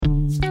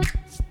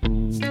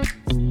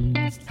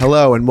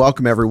Hello and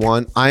welcome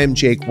everyone. I am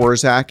Jake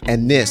Wurzak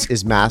and this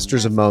is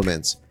Masters of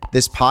Moments.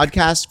 This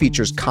podcast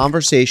features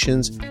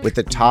conversations with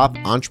the top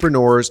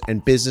entrepreneurs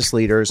and business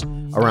leaders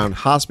around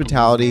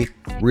hospitality,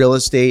 real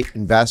estate,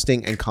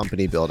 investing, and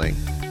company building.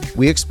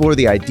 We explore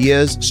the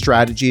ideas,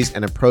 strategies,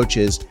 and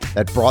approaches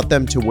that brought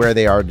them to where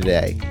they are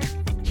today.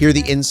 Hear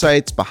the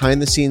insights,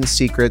 behind-the-scenes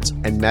secrets,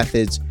 and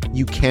methods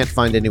you can't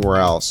find anywhere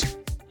else.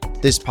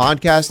 This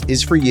podcast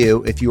is for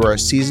you if you are a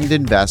seasoned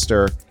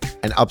investor,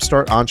 an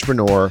upstart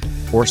entrepreneur,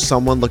 or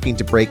someone looking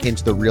to break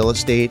into the real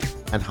estate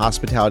and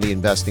hospitality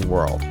investing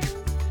world.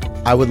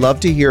 I would love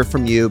to hear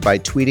from you by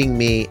tweeting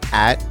me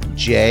at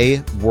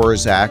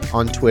jwurzak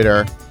on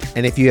Twitter.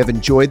 And if you have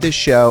enjoyed this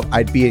show,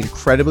 I'd be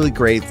incredibly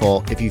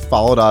grateful if you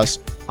followed us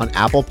on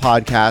Apple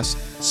Podcasts,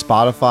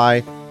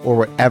 Spotify, or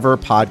whatever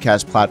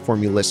podcast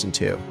platform you listen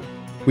to.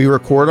 We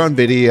record on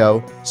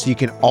video, so you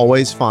can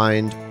always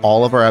find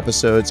all of our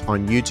episodes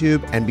on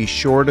YouTube, and be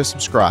sure to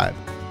subscribe.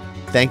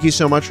 Thank you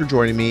so much for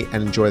joining me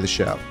and enjoy the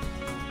show.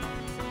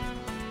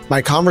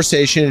 My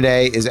conversation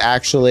today is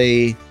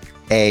actually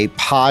a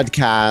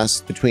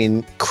podcast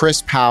between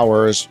Chris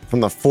Powers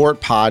from the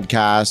Fort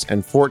Podcast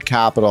and Fort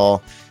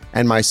Capital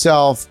and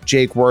myself,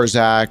 Jake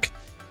Wurzak.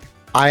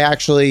 I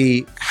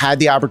actually had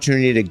the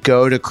opportunity to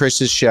go to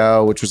Chris's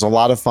show, which was a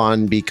lot of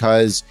fun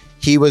because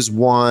he was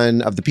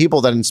one of the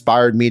people that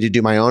inspired me to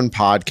do my own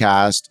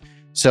podcast.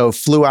 So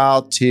flew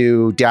out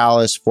to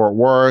Dallas, Fort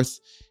Worth,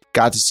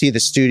 got to see the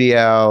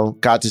studio,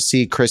 got to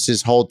see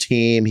Chris's whole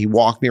team. He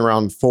walked me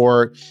around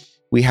Fort.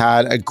 We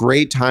had a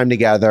great time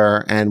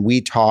together and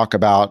we talk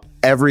about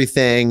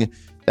everything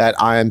that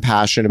I am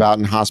passionate about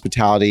in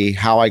hospitality,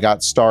 how I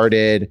got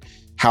started,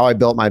 how I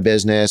built my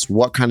business,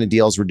 what kind of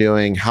deals we're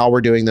doing, how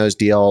we're doing those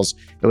deals.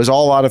 It was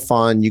all a lot of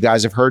fun. You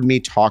guys have heard me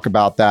talk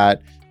about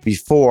that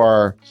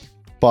before,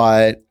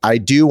 but I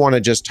do want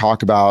to just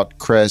talk about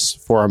Chris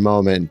for a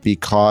moment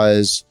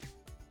because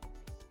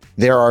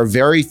there are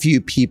very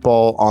few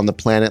people on the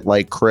planet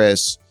like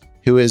Chris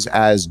who is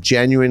as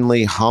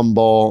genuinely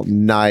humble,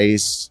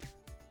 nice,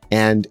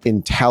 and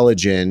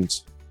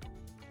intelligent.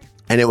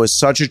 And it was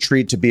such a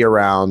treat to be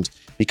around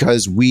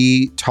because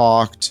we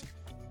talked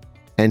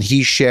and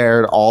he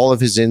shared all of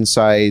his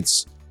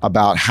insights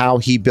about how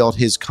he built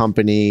his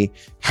company,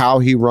 how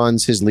he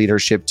runs his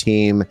leadership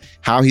team,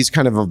 how he's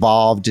kind of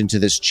evolved into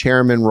this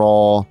chairman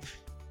role,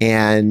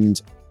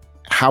 and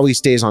how he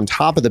stays on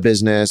top of the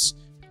business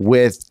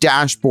with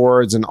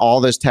dashboards and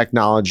all this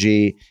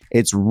technology.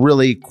 It's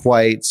really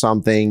quite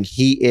something.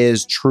 He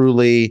is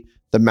truly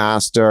the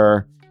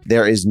master.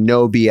 There is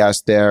no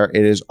BS there.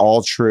 It is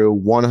all true,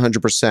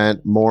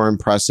 100% more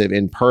impressive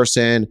in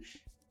person.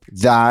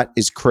 That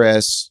is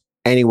Chris.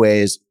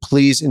 Anyways,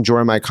 please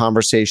enjoy my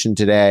conversation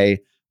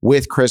today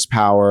with Chris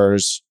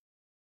Powers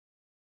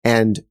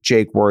and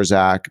Jake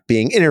Wurzak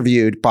being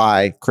interviewed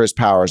by Chris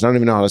Powers. I don't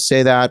even know how to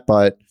say that,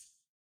 but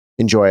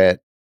enjoy it.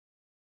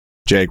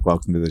 Jake,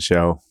 welcome to the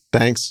show.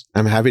 Thanks.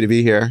 I'm happy to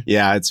be here.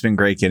 Yeah, it's been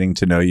great getting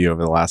to know you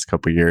over the last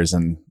couple of years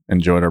and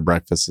enjoyed our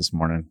breakfast this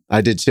morning. I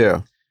did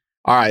too.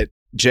 All right.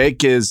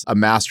 Jake is a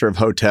master of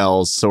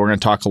hotels, so we're going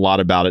to talk a lot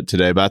about it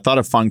today. But I thought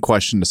a fun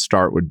question to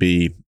start would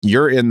be,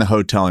 you're in the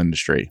hotel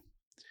industry.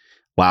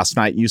 Last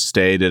night you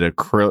stayed at a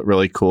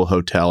really cool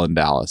hotel in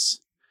Dallas.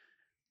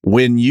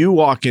 When you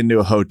walk into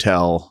a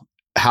hotel,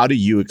 how do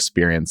you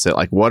experience it?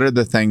 Like, what are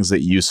the things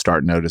that you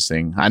start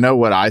noticing? I know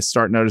what I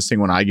start noticing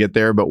when I get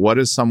there, but what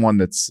is someone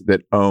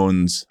that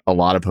owns a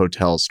lot of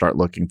hotels start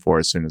looking for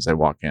as soon as they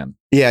walk in?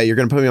 Yeah, you're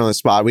going to put me on the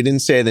spot. We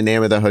didn't say the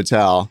name of the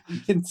hotel.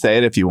 You can say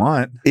it if you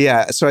want.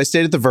 Yeah, so I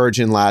stayed at the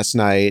Virgin last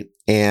night,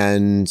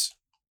 and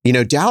you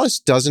know, Dallas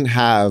doesn't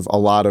have a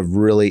lot of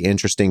really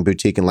interesting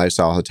boutique and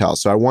lifestyle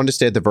hotels. So I wanted to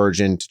stay at the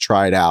Virgin to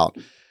try it out.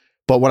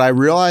 But what I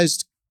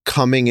realized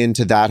coming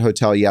into that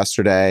hotel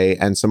yesterday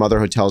and some other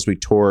hotels we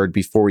toured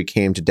before we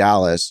came to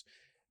Dallas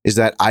is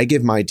that I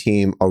give my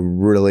team a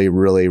really,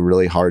 really,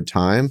 really hard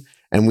time.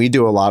 And we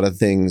do a lot of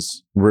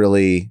things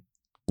really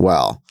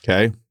well.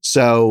 Okay.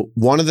 So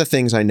one of the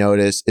things I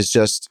noticed is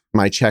just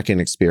my check-in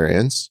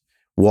experience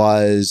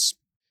was,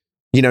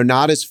 you know,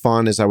 not as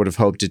fun as I would have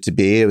hoped it to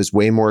be. It was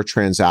way more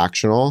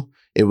transactional.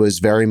 It was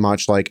very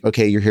much like,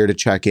 okay, you're here to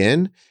check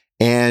in.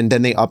 And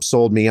then they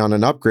upsold me on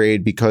an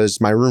upgrade because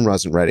my room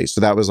wasn't ready.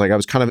 So that was like, I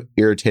was kind of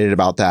irritated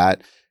about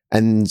that.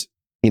 And,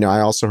 you know,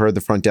 I also heard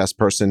the front desk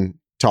person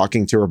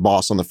talking to her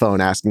boss on the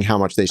phone, asking how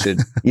much they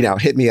should, you know,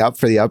 hit me up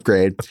for the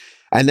upgrade.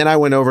 And then I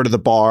went over to the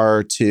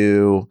bar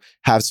to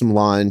have some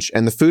lunch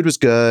and the food was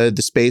good.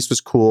 The space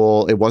was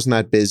cool. It wasn't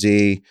that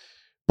busy,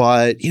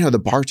 but, you know, the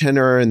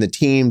bartender and the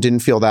team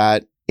didn't feel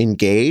that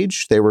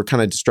engaged. They were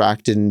kind of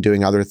distracted and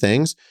doing other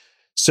things.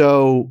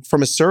 So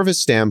from a service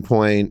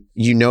standpoint,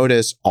 you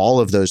notice all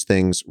of those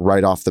things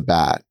right off the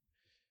bat.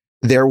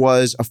 There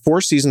was a Four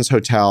Seasons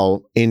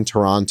hotel in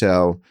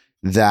Toronto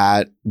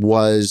that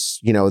was,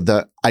 you know,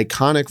 the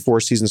iconic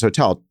Four Seasons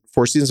hotel.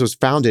 Four Seasons was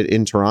founded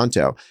in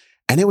Toronto.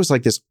 And it was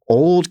like this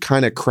old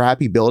kind of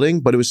crappy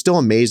building, but it was still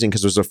amazing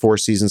because it was a Four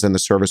Seasons and the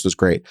service was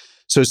great.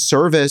 So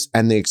service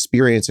and the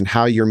experience and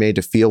how you're made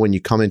to feel when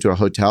you come into a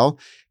hotel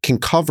can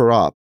cover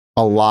up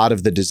a lot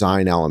of the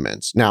design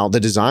elements. Now, the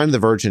design of the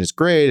Virgin is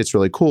great. It's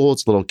really cool.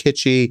 It's a little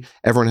kitschy.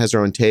 Everyone has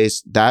their own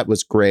taste. That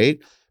was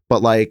great.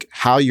 But like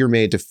how you're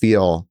made to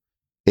feel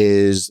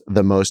is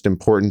the most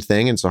important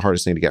thing. And it's the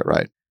hardest thing to get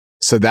right.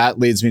 So that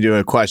leads me to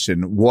a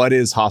question. What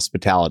is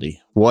hospitality?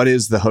 What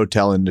is the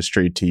hotel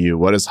industry to you?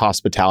 What does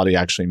hospitality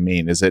actually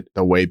mean? Is it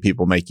the way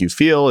people make you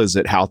feel? Is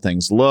it how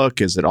things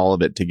look? Is it all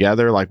of it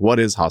together? Like, what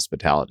is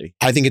hospitality?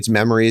 I think it's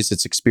memories,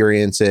 it's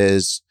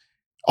experiences.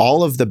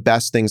 All of the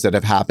best things that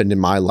have happened in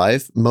my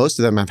life, most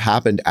of them have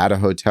happened at a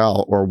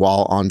hotel or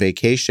while on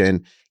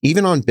vacation,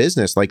 even on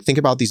business. Like think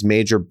about these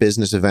major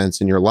business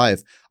events in your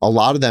life. A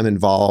lot of them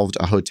involved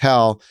a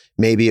hotel.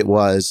 Maybe it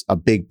was a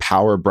big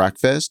power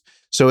breakfast.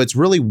 So it's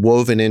really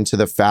woven into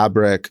the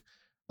fabric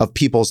of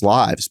people's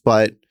lives.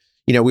 But,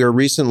 you know, we were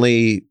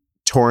recently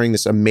touring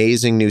this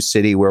amazing new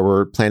city where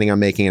we're planning on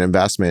making an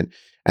investment.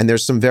 And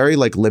there's some very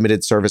like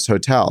limited service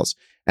hotels.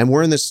 And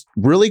we're in this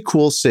really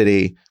cool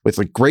city with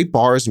like great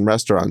bars and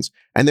restaurants.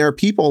 And there are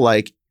people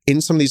like in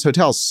some of these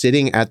hotels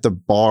sitting at the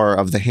bar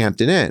of the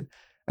Hampton Inn.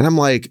 And I'm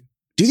like,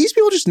 do these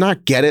people just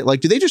not get it? Like,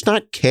 do they just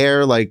not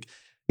care? Like,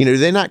 you know, do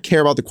they not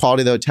care about the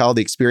quality of the hotel,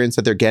 the experience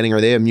that they're getting?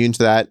 Are they immune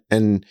to that?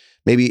 And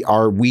maybe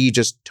are we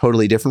just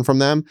totally different from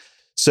them?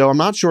 So I'm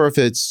not sure if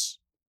it's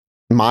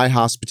my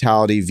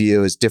hospitality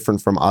view is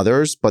different from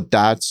others, but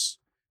that's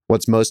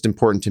what's most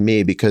important to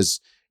me because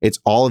it's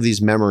all of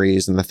these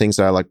memories and the things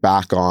that I look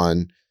back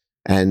on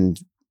and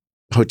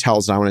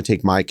hotels that I want to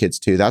take my kids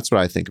to. That's what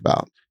I think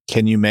about.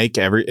 Can you make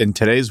in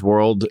today's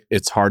world,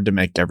 it's hard to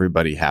make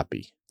everybody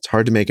happy. It's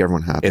hard to make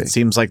everyone happy. It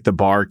seems like the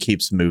bar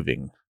keeps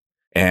moving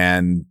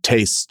and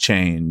tastes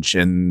change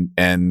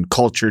and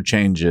culture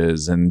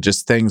changes and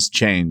just things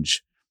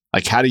change.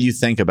 Like, how do you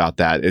think about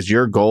that? Is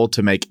your goal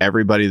to make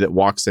everybody that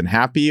walks in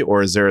happy,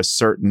 or is there a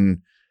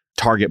certain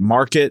target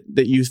market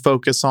that you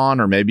focus on,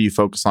 or maybe you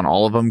focus on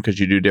all of them because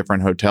you do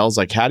different hotels?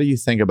 Like, how do you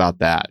think about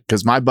that?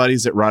 Because my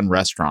buddies that run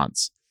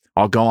restaurants,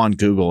 I'll go on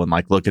Google and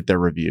like look at their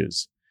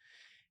reviews.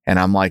 And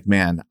I'm like,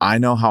 man, I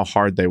know how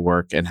hard they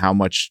work and how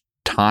much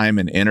time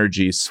and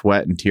energy,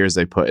 sweat and tears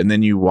they put. And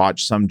then you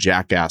watch some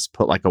jackass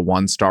put like a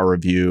 1-star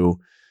review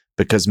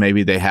because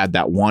maybe they had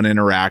that one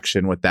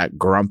interaction with that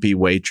grumpy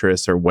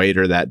waitress or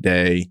waiter that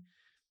day.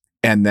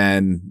 And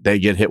then they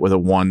get hit with a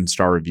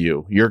 1-star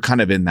review. You're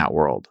kind of in that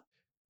world.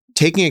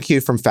 Taking a cue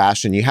from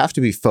fashion, you have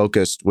to be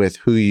focused with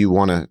who you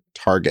want to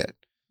target.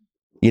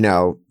 You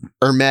know,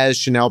 Hermes,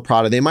 Chanel,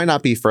 Prada, they might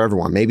not be for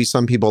everyone. Maybe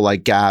some people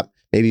like Gap.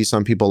 Maybe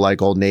some people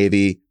like Old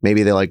Navy.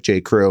 Maybe they like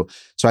J. Crew.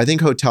 So I think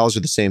hotels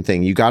are the same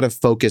thing. You got to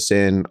focus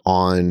in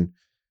on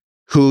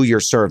who you're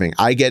serving.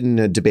 I get in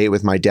a debate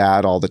with my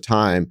dad all the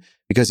time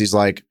because he's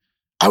like,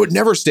 I would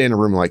never stay in a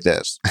room like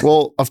this.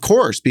 Well, of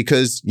course,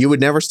 because you would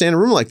never stay in a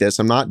room like this.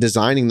 I'm not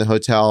designing the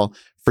hotel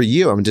for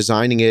you. I'm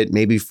designing it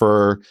maybe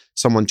for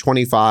someone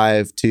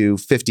 25 to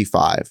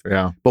 55.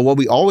 Yeah. But what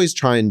we always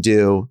try and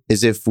do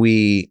is if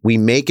we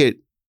make it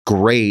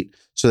great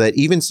so that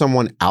even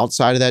someone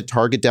outside of that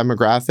target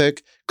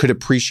demographic could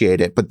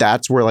appreciate it. But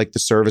that's where like the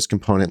service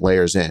component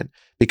layers in.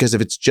 Because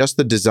if it's just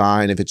the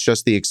design, if it's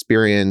just the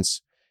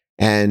experience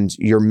and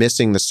you're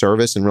missing the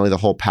service and really the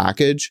whole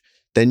package,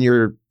 then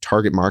your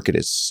target market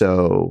is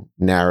so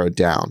narrowed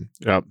down.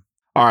 Yep.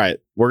 All right.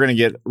 We're going to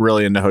get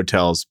really into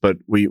hotels, but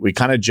we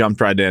kind of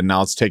jumped right in. Now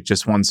let's take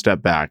just one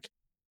step back.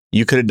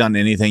 You could have done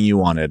anything you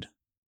wanted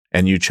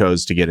and you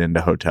chose to get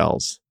into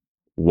hotels.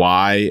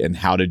 Why and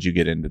how did you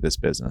get into this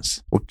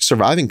business? Well,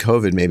 surviving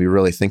COVID made me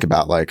really think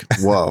about like,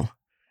 whoa,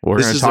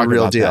 this is a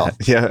real deal.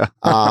 That.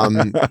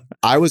 Yeah.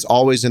 I was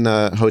always in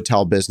the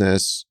hotel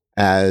business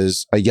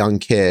as a young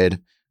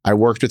kid. I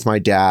worked with my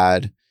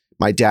dad.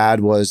 My dad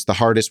was the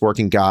hardest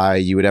working guy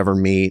you would ever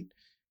meet.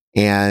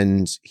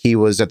 And he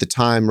was at the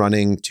time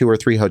running 2 or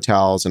 3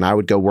 hotels, and I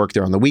would go work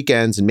there on the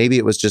weekends. And maybe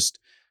it was just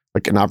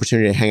like an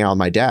opportunity to hang out with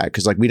my dad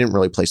because like we didn't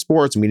really play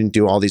sports and we didn't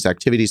do all these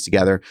activities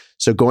together.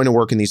 So going to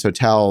work in these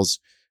hotels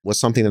was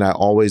something that I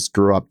always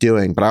grew up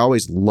doing, but I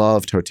always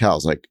loved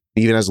hotels. Like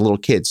even as a little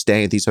kid,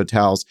 staying at these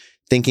hotels,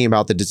 thinking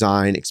about the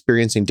design,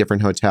 experiencing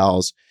different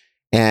hotels.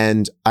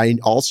 And I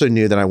also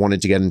knew that I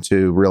wanted to get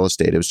into real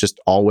estate. It was just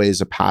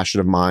always a passion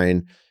of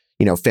mine.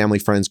 You know, family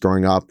friends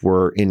growing up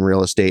were in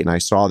real estate and I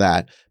saw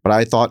that. But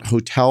I thought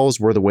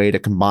hotels were the way to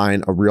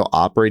combine a real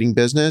operating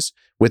business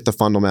with the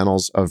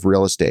fundamentals of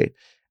real estate.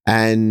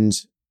 And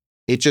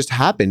it just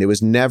happened. It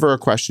was never a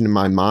question in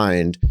my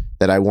mind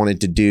that I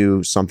wanted to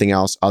do something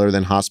else other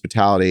than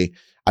hospitality.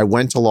 I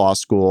went to law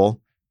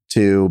school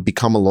to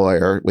become a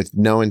lawyer with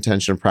no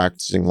intention of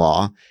practicing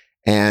law.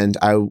 And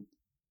I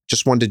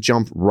just wanted to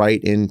jump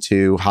right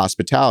into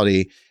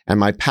hospitality. And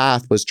my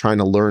path was trying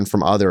to learn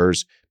from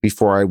others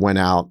before I went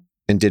out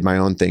and did my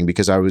own thing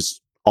because I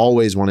was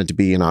always wanted to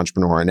be an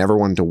entrepreneur. I never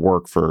wanted to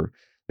work for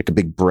like a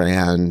big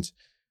brand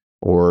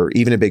or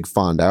even a big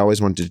fund. I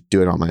always wanted to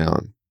do it on my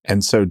own.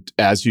 And so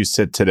as you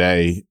sit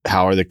today,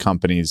 how are the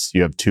companies?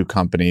 You have 2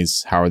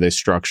 companies. How are they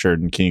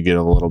structured? And can you get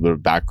a little bit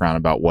of background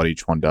about what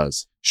each one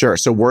does? Sure.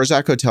 So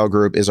Wurzak Hotel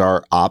Group is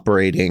our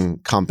operating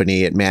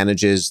company. It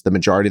manages the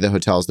majority of the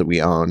hotels that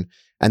we own.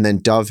 And then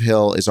Dove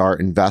Hill is our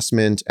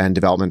investment and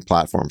development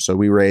platform. So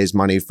we raise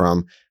money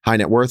from high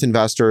net worth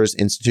investors,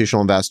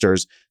 institutional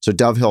investors. So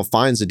Dove Hill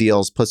finds the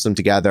deals, puts them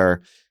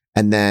together.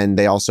 And then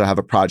they also have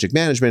a project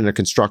management and a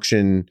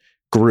construction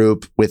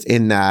group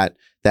within that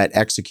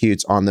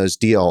executes on those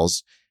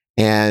deals.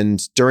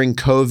 And during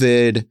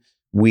COVID,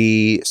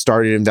 we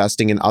started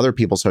investing in other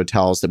people's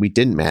hotels that we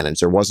didn't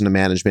manage. There wasn't a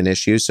management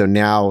issue. So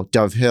now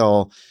Dove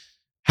Hill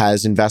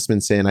has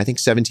investments in, I think,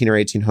 17 or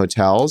 18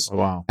 hotels. Oh,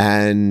 wow.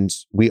 And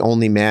we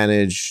only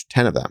manage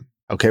 10 of them.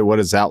 Okay, what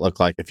does that look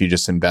like if you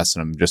just invest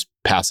in them? Just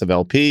passive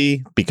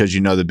LP because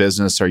you know the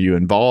business? Are you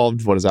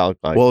involved? What does that look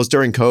like? Well, it was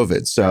during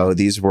COVID. So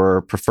these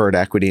were preferred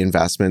equity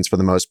investments for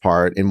the most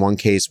part. In one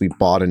case, we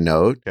bought a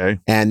note. Okay.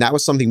 And that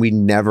was something we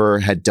never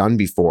had done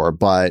before.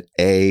 But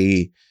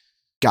a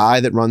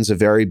guy that runs a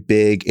very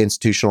big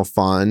institutional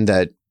fund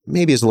that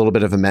maybe is a little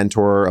bit of a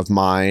mentor of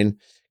mine,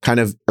 kind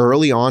of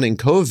early on in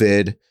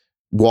COVID,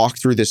 walk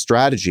through this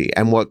strategy.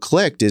 And what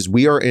clicked is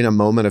we are in a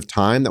moment of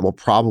time that will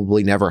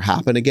probably never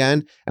happen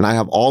again. And I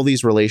have all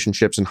these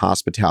relationships in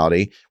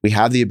hospitality. We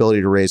have the ability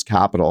to raise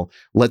capital.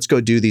 Let's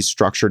go do these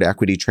structured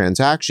equity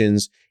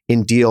transactions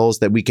in deals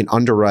that we can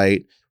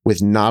underwrite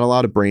with not a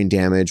lot of brain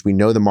damage. We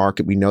know the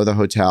market, we know the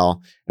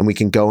hotel, and we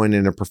can go in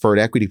a preferred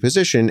equity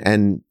position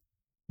and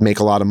make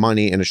a lot of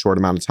money in a short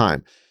amount of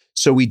time.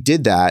 So we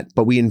did that,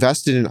 but we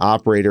invested in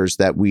operators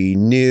that we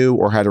knew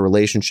or had a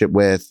relationship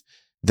with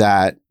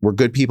that were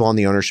good people on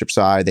the ownership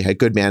side. They had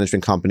good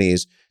management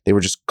companies. They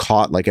were just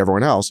caught like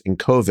everyone else in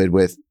COVID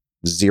with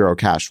zero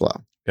cash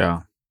flow.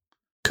 Yeah.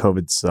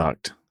 COVID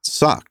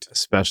sucked,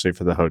 especially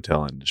for the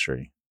hotel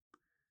industry.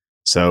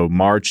 So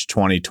March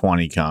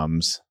 2020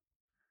 comes.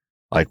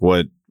 Like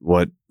what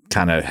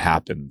kind of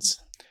happens?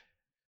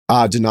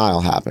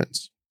 Denial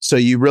happens. So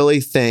you really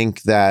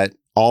think that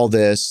all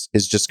this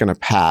is just going to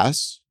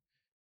pass.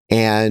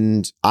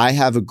 And I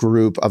have a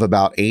group of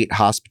about 8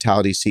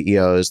 hospitality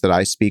CEOs that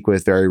I speak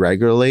with very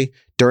regularly.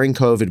 During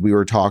COVID, we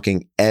were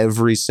talking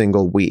every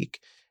single week.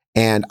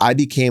 And I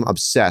became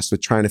obsessed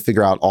with trying to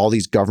figure out all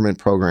these government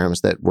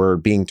programs that were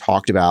being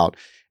talked about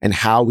and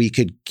how we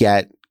could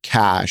get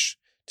cash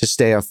to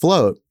stay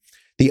afloat.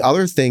 The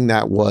other thing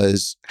that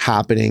was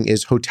happening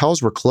is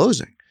hotels were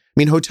closing. I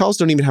mean, hotels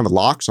don't even have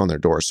locks on their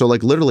doors. So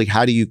like literally,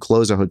 how do you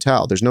close a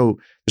hotel? There's no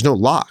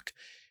lock.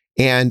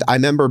 And I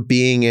remember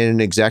being in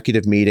an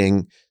executive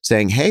meeting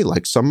saying, hey,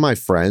 like some of my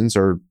friends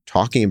are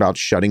talking about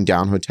shutting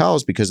down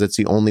hotels because it's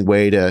the only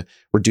way to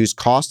reduce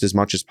cost as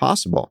much as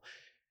possible.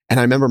 And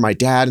I remember my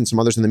dad and some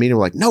others in the meeting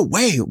were like, no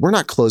way, we're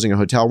not closing a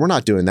hotel. We're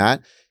not doing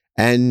that.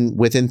 And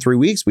within 3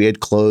 weeks, we had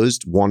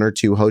closed 1 or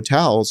 2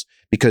 hotels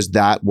because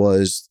that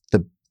was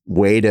the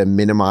way to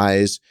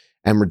minimize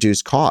and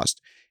reduce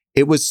cost.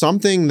 It was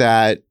something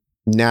that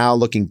now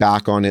looking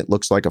back on it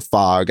looks like a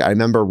fog. I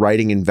remember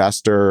writing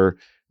investor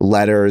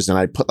letters and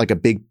I put like a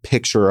big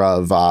picture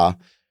of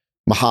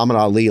Muhammad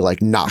Ali like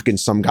knocking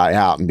some guy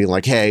out and being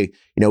like, hey,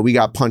 we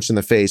got punched in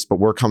the face, but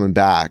we're coming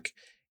back.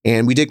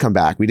 And we did come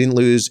back. We didn't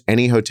lose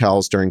any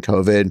hotels during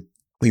COVID.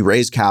 We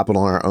raised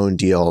capital in our own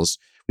deals.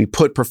 We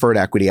put preferred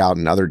equity out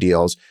in other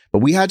deals, but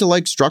we had to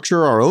like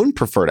structure our own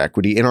preferred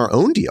equity in our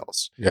own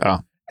deals.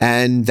 Yeah.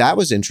 And that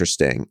was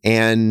interesting.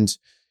 And,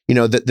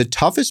 the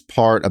toughest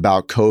part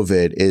about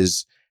COVID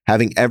is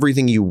having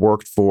everything you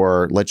worked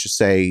for, let's just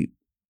say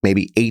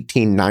maybe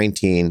 18,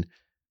 19,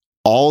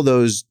 all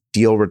those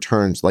deal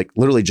returns like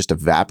literally just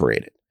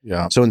evaporated.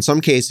 Yeah. So in some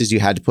cases, you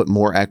had to put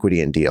more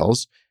equity in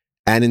deals.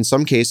 And in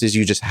some cases,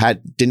 you just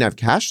didn't have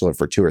cash flow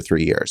for 2 or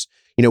 3 years.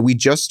 We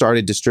just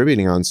started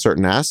distributing on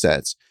certain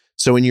assets.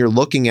 So when you're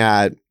looking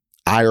at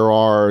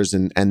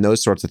IRRs and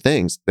those sorts of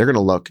things, they're going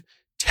to look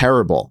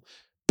terrible.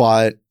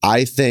 But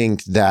I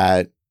think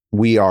that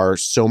we are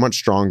so much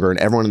stronger, and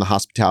everyone in the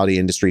hospitality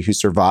industry who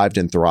survived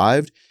and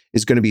thrived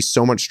is going to be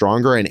so much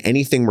stronger. And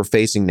anything we're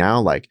facing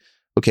now, like,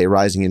 okay,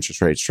 rising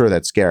interest rates, sure,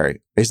 that's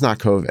scary. It's not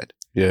COVID.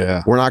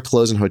 Yeah. We're not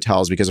closing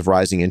hotels because of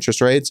rising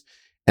interest rates.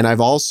 And I've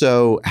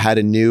also had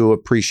a new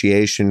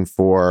appreciation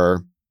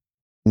for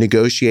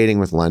negotiating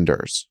with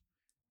lenders.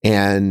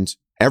 And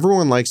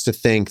everyone likes to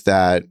think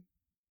that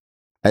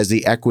as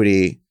the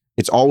equity,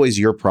 it's always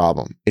your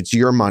problem. It's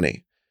your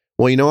money.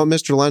 Well, you know what,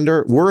 Mr.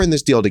 Lender? We're in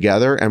this deal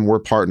together and we're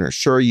partners.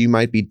 Sure, you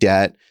might be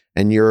debt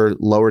and you're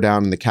lower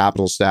down in the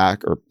capital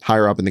stack or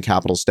higher up in the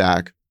capital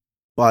stack,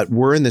 but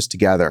we're in this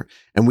together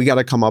and we got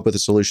to come up with a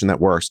solution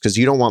that works because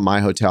you don't want my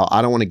hotel.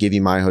 I don't want to give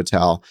you my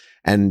hotel.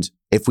 And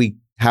if we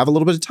have a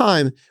little bit of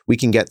time, we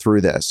can get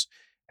through this.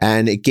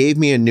 And it gave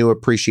me a new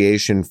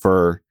appreciation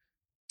for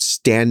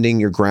standing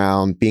your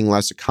ground, being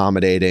less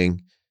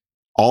accommodating.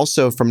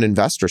 Also, from an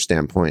investor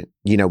standpoint,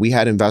 we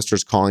had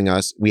investors calling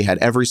us. We had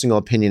every single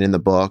opinion in the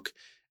book,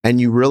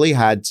 and you really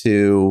had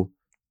to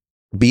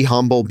be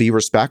humble, be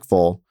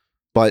respectful,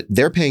 but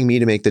they're paying me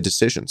to make the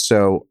decision.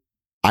 So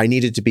I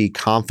needed to be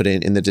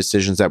confident in the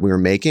decisions that we were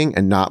making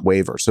and not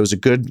waver. So it was a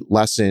good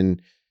lesson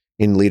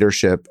in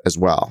leadership as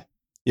well.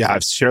 Yeah,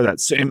 I've shared that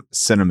same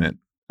sentiment.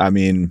 I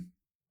mean,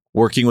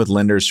 working with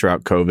lenders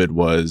throughout COVID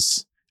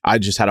was I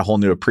just had a whole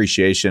new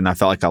appreciation. I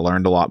felt like I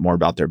learned a lot more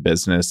about their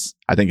business.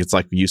 I think it's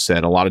like you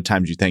said, a lot of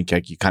times you think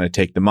like you kind of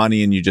take the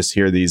money and you just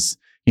hear you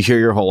hear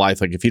your whole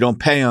life, like if you don't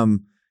pay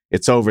them,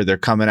 it's over. They're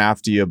coming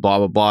after you, blah,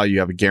 blah, blah. You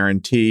have a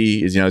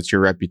guarantee, it's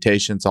your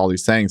reputation, it's all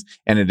these things.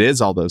 And it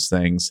is all those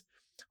things.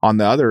 On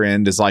the other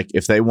end is like,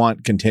 if they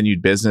want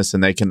continued business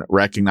and they can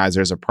recognize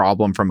there's a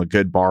problem from a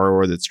good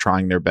borrower that's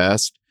trying their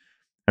best.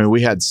 I mean,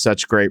 we had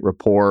such great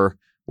rapport.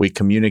 We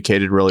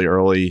communicated really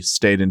early,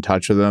 stayed in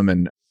touch with them.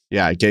 And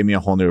yeah, it gave me a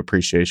whole new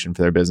appreciation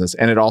for their business.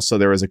 And it also,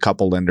 there was a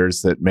couple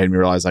lenders that made me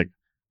realize like,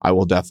 I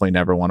will definitely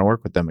never want to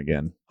work with them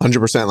again.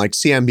 100%. Like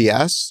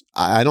CMBS,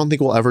 I don't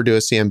think we'll ever do a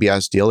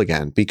CMBS deal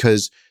again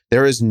because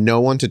there is no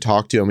one to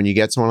talk to. And when you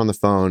get someone on the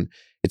phone,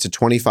 it's a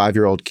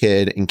 25-year-old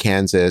kid in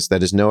Kansas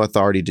that has no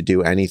authority to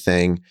do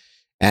anything.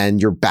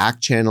 And you're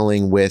back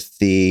channeling with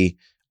the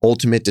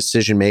ultimate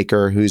decision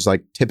maker who's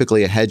like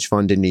typically a hedge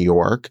fund in New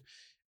York.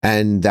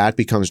 And that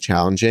becomes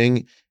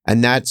challenging.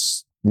 And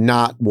that's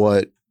not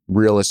what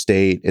real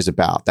estate is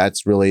about.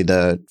 That's really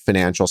the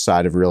financial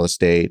side of real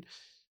estate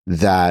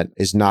that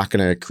is not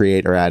going to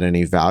create or add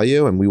any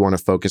value. And we want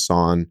to focus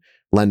on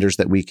lenders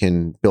that we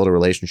can build a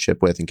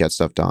relationship with and get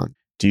stuff done.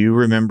 Do you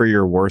remember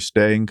your worst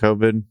day in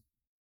COVID?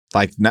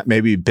 Like not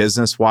maybe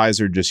business wise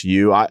or just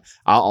you?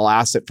 I'll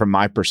ask it from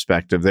my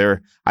perspective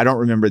there. I don't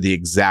remember the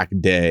exact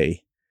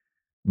day,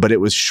 but it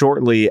was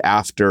shortly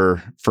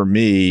after, for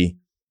me,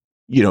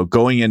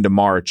 going into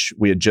March,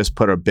 we had just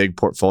put a big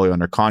portfolio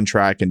under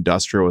contract.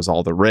 Industrial was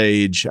all the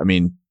rage. I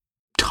mean,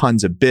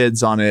 tons of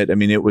bids on it. I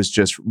mean, it was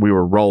just, we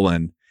were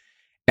rolling.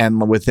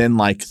 And within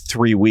like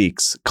 3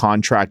 weeks,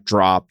 contract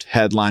dropped,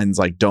 headlines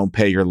like, don't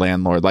pay your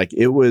landlord. Like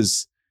it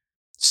was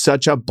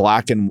such a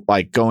black and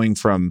like going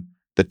from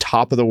the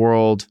top of the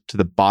world to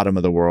the bottom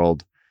of the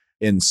world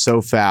in so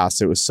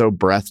fast. It was so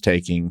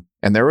breathtaking.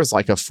 And there was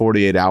like a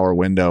 48-hour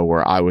window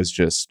where I was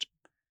just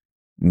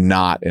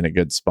not in a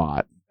good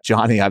spot.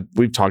 Johnny,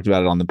 we've talked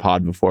about it on the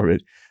pod before,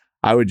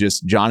 but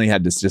Johnny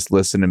had to just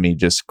listen to me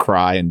just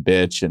cry and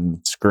bitch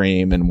and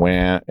scream and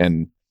wham.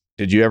 And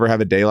did you ever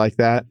have a day like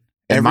that?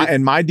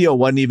 And my deal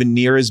wasn't even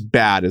near as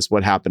bad as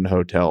what happened to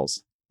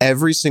hotels.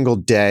 Every single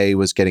day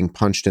was getting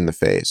punched in the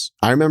face.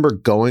 I remember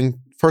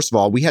first of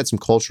all, we had some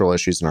cultural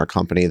issues in our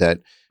company that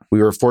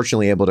we were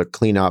fortunately able to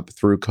clean up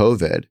through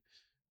COVID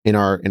in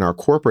our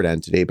corporate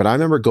entity. But I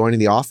remember going to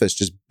the office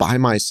just by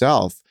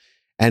myself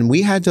and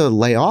we had to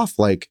lay off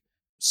like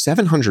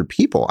 700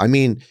 people. I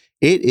mean,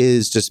 it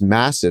is just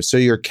massive. So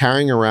you're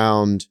carrying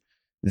around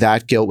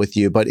that guilt with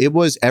you, but it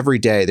was every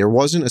day. There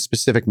wasn't a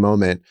specific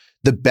moment.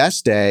 The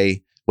best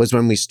day was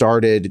when we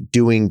started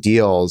doing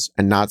deals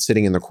and not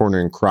sitting in the corner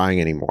and crying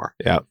anymore.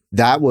 Yeah.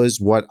 That was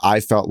what I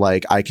felt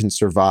like I can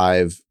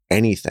survive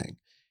anything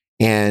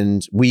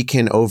and we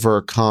can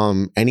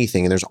overcome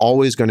anything. And there's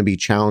always going to be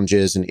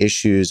challenges and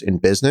issues in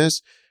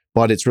business,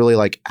 but it's really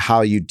like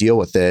how you deal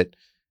with it.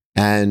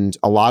 And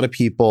a lot of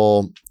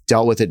people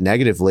dealt with it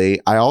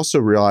negatively. I also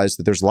realized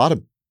that there's a lot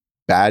of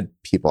bad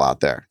people out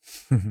there.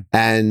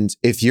 And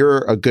if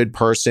you're a good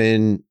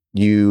person,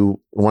 you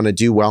want to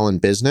do well in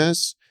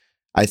business,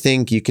 I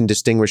think you can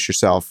distinguish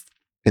yourself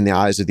in the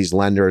eyes of these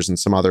lenders and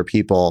some other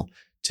people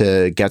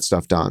to get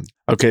stuff done.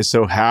 Okay,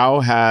 so how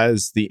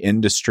has the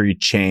industry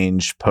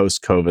changed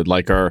post-COVID?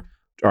 Like are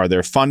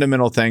there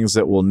fundamental things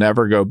that will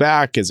never go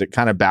back? Is it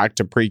kind of back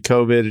to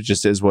pre-COVID? It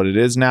just is what it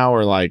is now?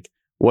 Or like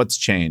what's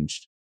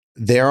changed?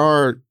 There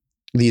are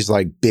these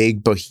like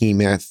big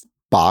behemoth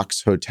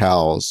box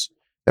hotels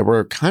that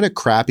were kind of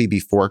crappy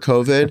before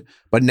COVID,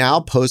 but now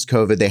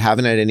post-COVID, they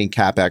haven't had any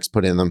CapEx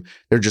put in them.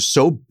 They're just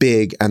so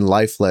big and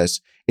lifeless.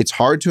 It's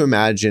hard to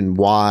imagine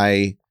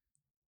why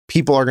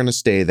people are going to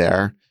stay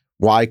there,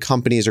 why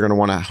companies are going to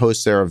want to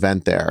host their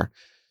event there.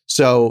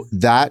 So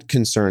that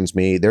concerns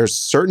me. There's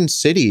certain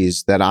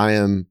cities that I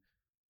am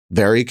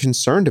very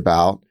concerned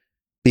about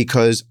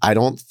because I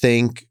don't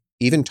think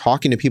even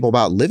talking to people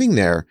about living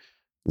there,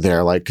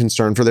 they're like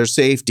concerned for their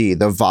safety.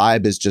 The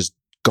vibe is just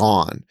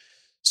gone.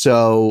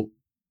 So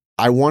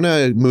I want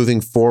to,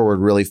 moving forward,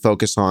 really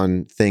focus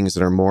on things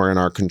that are more in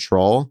our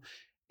control.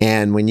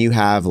 And when you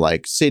have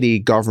like city,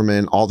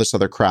 government, all this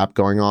other crap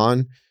going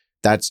on,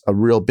 that's a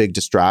real big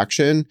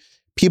distraction.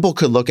 People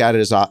could look at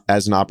it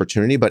as an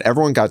opportunity, but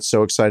everyone got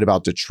so excited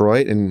about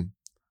Detroit and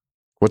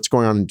what's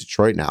going on in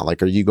Detroit now?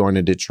 Like, are you going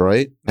to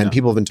Detroit? And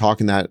people have been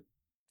talking that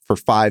for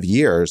 5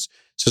 years.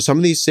 So some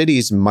of these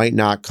cities might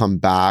not come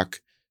back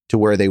to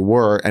where they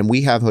were. And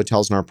we have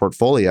hotels in our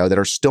portfolio that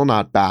are still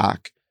not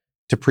back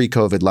to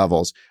pre-COVID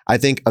levels. I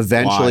think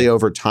eventually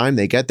over time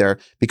they get there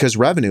because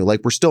revenue,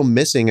 like we're still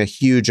missing a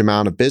huge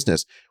amount of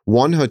business.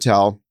 One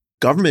hotel,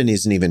 government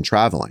isn't even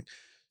traveling.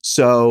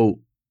 So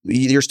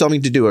you're still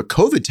having to do a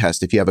COVID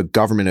test if you have a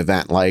government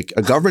event. Like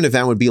a government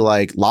event would be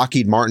like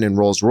Lockheed Martin and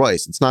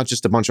Rolls-Royce. It's not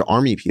just a bunch of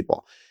army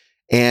people.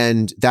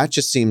 And that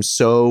just seems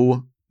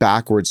so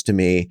backwards to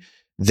me.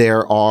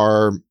 There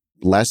are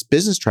less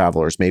business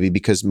travelers, maybe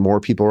because more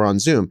people are on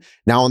Zoom.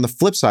 Now, on the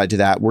flip side to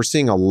that, we're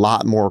seeing a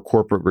lot more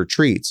corporate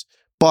retreats.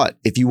 But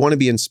if you want to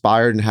be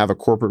inspired and have a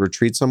corporate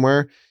retreat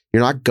somewhere,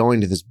 you're not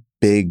going to this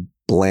big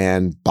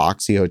bland,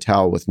 boxy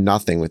hotel with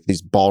nothing, with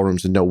these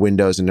ballrooms and no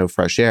windows and no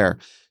fresh air.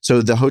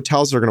 So the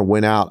hotels that are going to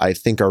win out, I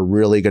think, are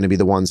really going to be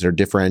the ones that are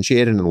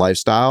differentiated in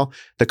lifestyle.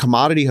 The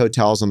commodity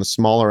hotels on the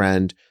smaller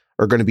end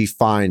are going to be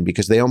fine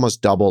because they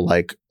almost double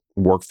like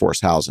workforce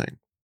housing.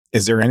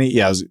 Is there any,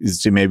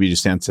 so maybe you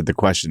just answered the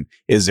question.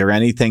 Is there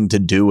anything to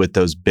do with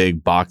those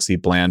big,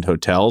 boxy, bland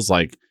hotels?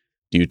 Like,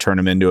 do you turn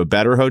them into a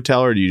better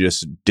hotel or do you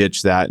just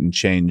ditch that and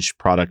change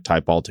product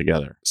type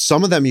altogether?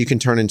 Some of them you can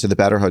turn into the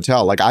better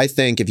hotel. Like, I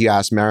think if you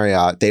ask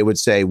Marriott, they would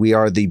say we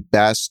are the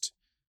best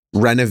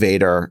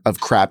renovator of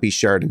crappy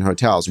Sheraton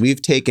hotels.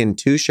 We've taken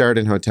 2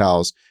 Sheraton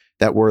hotels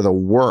that were the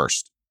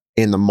worst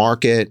in the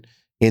market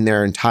in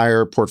their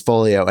entire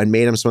portfolio and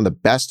made them some of the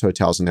best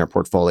hotels in their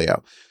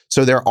portfolio.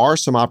 So there are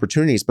some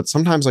opportunities, but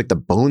sometimes like the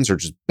bones are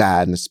just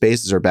bad and the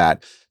spaces are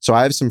bad. So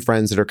I have some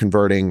friends that are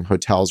converting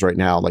hotels right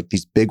now, like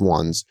these big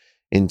ones,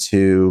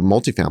 into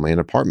multifamily and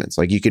apartments.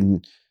 Like you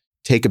can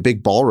take a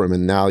big ballroom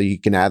and now you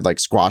can add like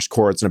squash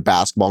courts and a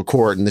basketball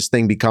court and this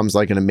thing becomes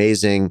like an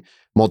amazing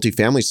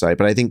multifamily site.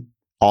 But I think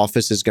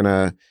office is going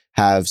to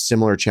have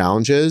similar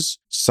challenges.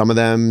 Some of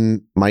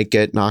them might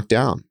get knocked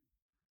down.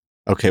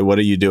 Okay, what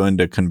are you doing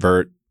to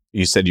convert?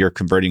 You said you're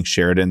converting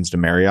Sheratons to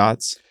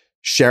Marriotts?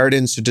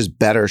 Sheratons to just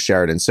better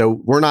Sheraton.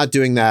 So we're not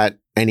doing that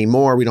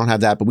anymore. We don't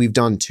have that, but we've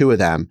done 2 of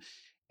them.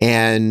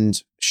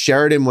 And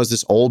Sheraton was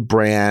this old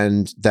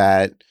brand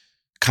that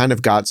kind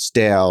of got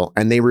stale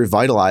and they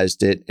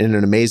revitalized it in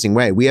an amazing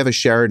way. We have a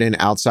Sheraton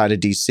outside of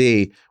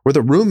DC where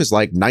the room is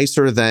like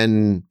nicer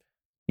than,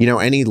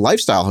 any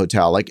lifestyle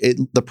hotel. Like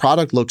the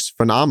product looks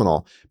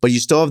phenomenal, but you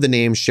still have the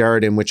name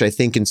Sheraton, which I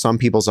think in some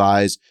people's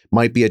eyes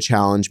might be a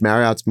challenge.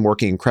 Marriott's been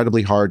working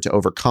incredibly hard to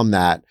overcome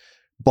that.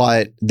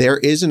 But there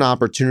is an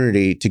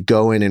opportunity to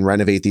go in and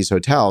renovate these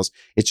hotels.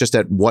 It's just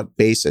at what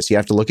basis? You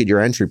have to look at your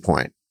entry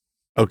point.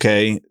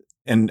 Okay.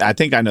 And I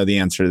think I know the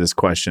answer to this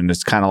question.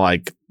 It's kind of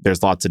like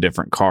there's lots of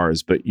different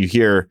cars, but you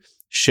hear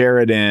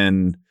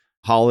Sheraton,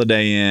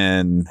 Holiday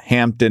Inn,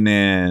 Hampton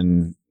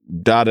Inn,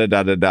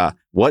 da-da-da-da-da.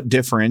 What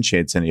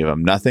differentiates any of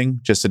them?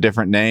 Nothing? Just a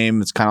different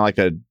name? It's kind of like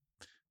a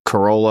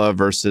Corolla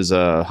versus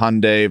a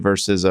Hyundai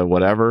versus a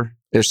whatever?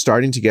 They're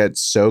starting to get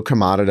so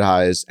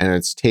commoditized and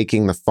it's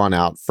taking the fun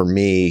out for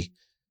me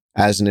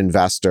as an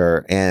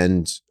investor.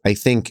 And I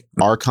think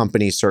our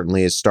company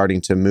certainly is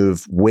starting to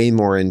move way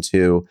more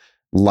into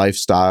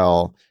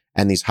lifestyle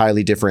and these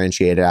highly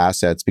differentiated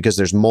assets because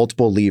there's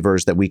multiple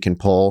levers that we can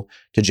pull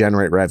to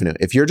generate revenue.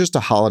 If you're just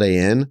a Holiday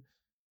Inn,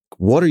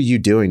 what are you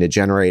doing to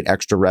generate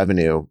extra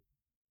revenue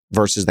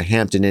versus the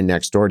Hampton Inn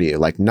next door to you?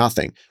 Like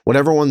nothing.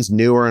 Whatever one's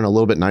newer and a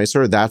little bit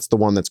nicer, that's the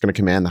one that's going to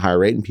command the higher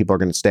rate and people are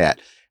going to stay at.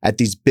 At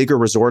these bigger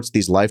resorts,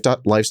 these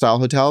lifestyle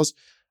hotels,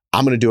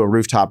 I'm going to do a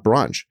rooftop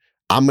brunch.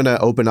 I'm going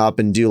to open up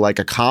and do like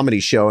a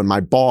comedy show in my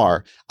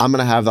bar. I'm going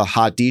to have the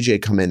hot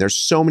DJ come in. There's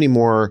so many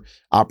more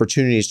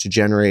opportunities to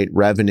generate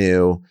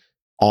revenue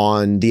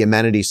on the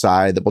amenity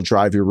side that will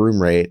drive your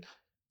room rate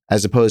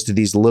as opposed to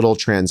these little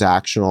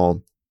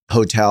transactional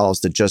hotels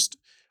that just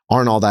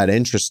aren't all that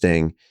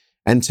interesting.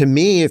 And to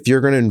me, if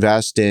you're going to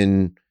invest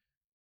in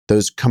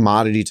those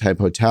commodity type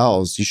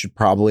hotels, you should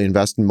probably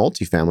invest in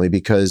multifamily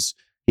because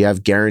you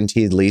have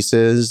guaranteed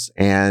leases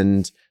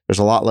and there's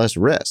a lot less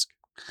risk.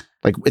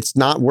 Like it's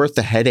not worth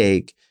the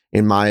headache,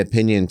 in my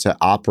opinion, to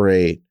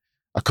operate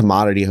a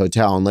commodity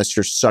hotel unless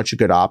you're such a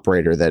good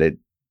operator that it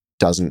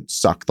doesn't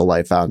suck the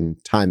life out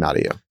and time out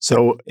of you.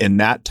 So in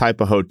that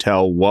type of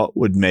hotel, what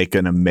would make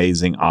an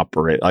amazing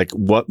operator? Like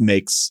what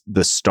makes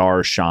the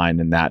star shine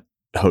in that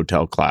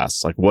hotel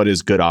class? Like what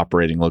does good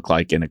operating look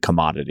like in a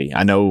commodity?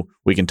 I know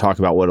we can talk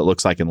about what it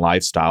looks like in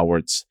lifestyle where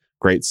it's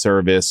great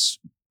service,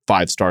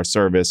 5-star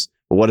service.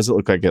 But what does it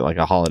look like at like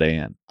a Holiday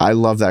Inn? I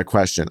love that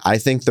question. I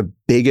think the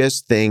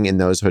biggest thing in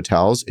those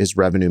hotels is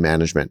revenue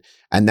management.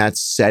 And that's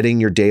setting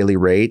your daily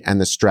rate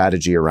and the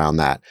strategy around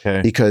that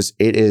because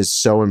it is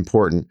so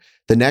important.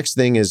 The next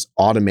thing is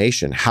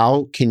automation.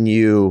 How can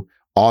you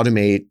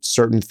automate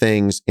certain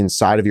things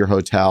inside of your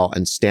hotel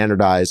and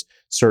standardize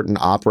certain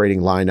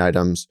operating line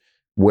items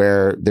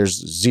where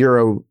there's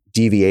zero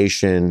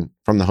deviation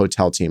from the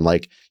hotel team?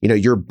 Like,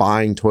 you're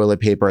buying toilet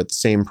paper at the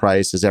same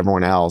price as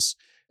everyone else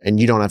and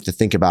you don't have to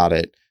think about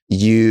it.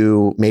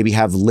 You maybe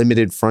have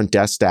limited front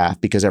desk staff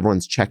because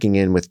everyone's checking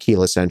in with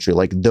keyless entry,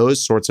 like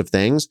those sorts of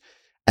things.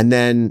 And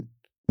then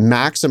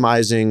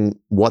maximizing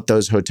what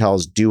those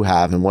hotels do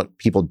have and what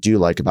people do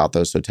like about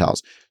those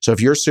hotels. So if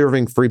you're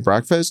serving free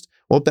breakfast,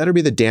 well, it better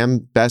be the damn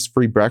best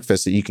free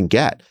breakfast that you can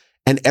get.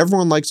 And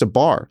everyone likes a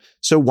bar.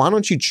 So why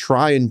don't you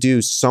try and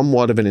do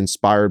somewhat of an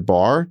inspired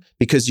bar?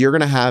 Because you're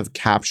going to have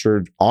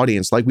captured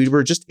audience. Like we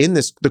were just in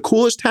the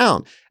coolest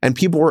town and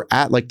people were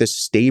at like the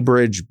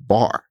Staybridge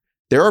bar.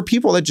 There are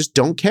people that just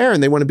don't care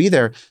and they want to be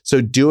there. So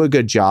do a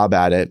good job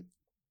at it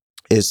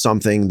is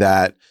something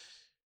that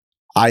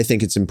I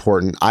think it's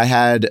important. I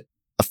had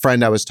a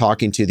friend I was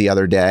talking to the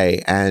other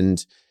day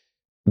and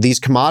these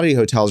commodity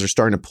hotels are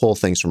starting to pull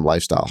things from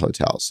lifestyle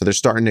hotels. So they're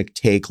starting to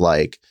take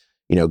like,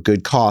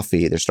 good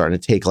coffee. They're starting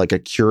to take like a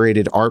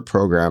curated art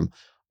program,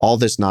 all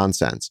this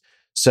nonsense.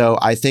 So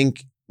I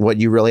think what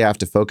you really have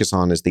to focus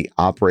on is the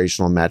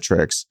operational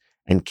metrics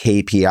and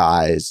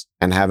KPIs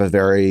and have a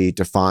very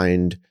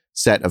defined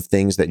set of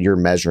things that you're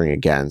measuring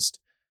against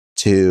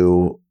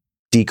to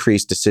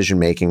decrease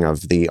decision-making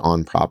of the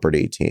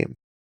on-property team.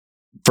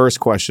 First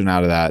question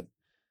out of that.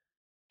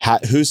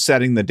 Who's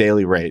setting the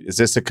daily rate? Is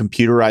this a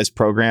computerized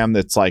program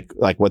that's like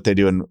what they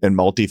do in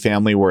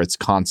multifamily where it's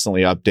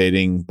constantly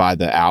updating by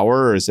the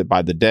hour, or is it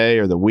by the day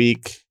or the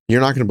week? You're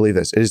not going to believe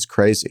this. It is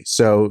crazy.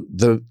 So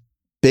the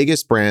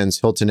biggest brands,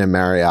 Hilton and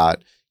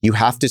Marriott, you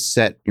have to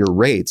set your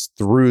rates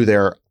through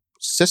their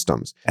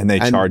systems. And they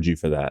charge you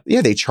for that.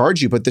 Yeah, they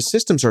charge you, but the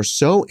systems are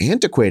so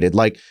antiquated.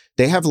 Like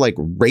they have like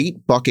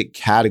rate bucket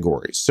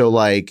categories. So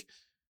like,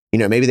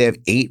 maybe they have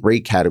 8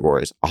 rate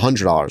categories,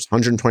 $100,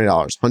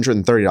 $120,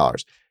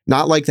 $130.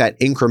 Not like that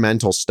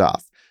incremental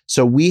stuff.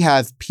 So we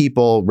have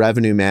people,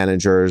 revenue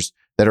managers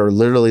that are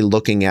literally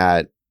looking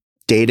at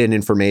data and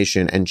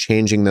information and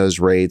changing those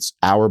rates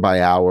hour by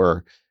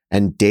hour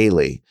and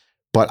daily.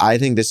 But I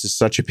think this is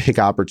such a big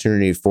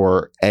opportunity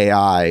for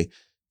AI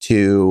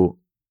to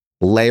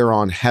layer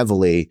on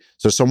heavily.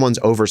 So someone's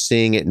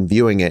overseeing it and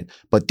viewing it,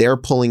 but they're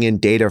pulling in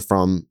data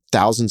from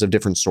thousands of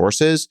different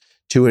sources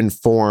to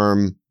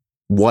inform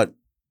what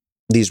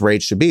these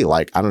rates should be.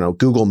 Like, I don't know,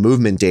 Google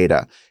movement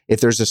data. If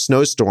there's a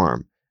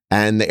snowstorm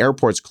and the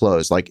airport's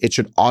closed, like it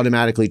should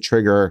automatically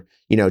trigger,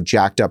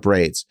 jacked up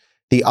rates.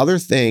 The other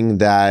thing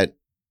that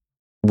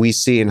we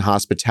see in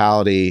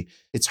hospitality,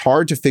 it's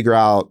hard to figure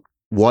out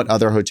what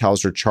other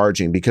hotels are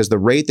charging because the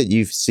rate that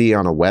you see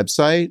on a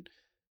website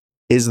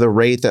is the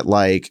rate that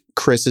like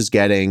Chris is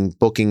getting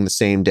booking the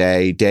same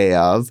day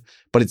of,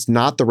 but it's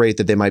not the rate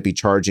that they might be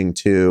charging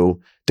to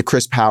the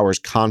Chris Powers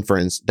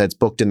conference that's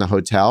booked in the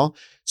hotel.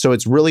 So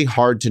it's really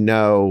hard to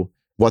know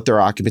what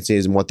their occupancy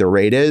is and what their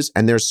rate is.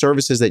 And there's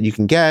services that you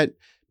can get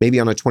maybe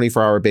on a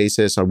 24-hour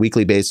basis, on a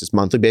weekly basis,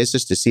 monthly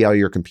basis to see how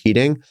you're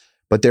competing.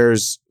 But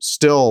there's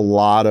still a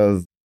lot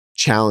of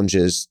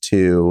challenges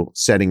to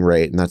setting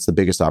rate, and that's the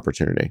biggest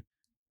opportunity.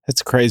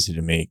 That's crazy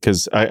to me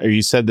because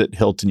you said that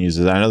Hilton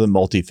uses, I know the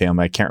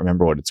multifamily, I can't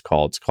remember what it's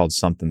called. It's called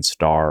something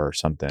Star or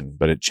something,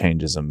 but it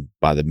changes them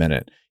by the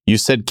minute. You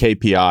said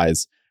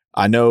KPIs.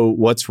 I know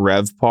what's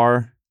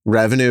RevPAR?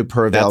 Revenue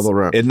per available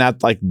room. Isn't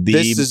that like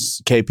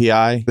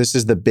KPI? This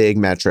is the big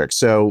metric.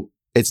 So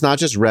it's not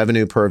just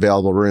revenue per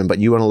available room, but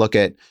you want to look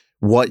at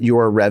what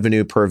your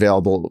revenue per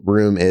available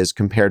room is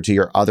compared to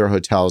your other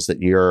hotels that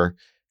you're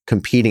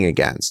competing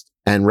against.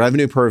 And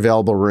revenue per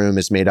available room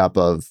is made up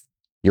of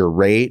your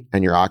rate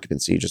and your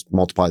occupancy. You just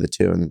multiply the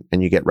two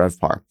and you get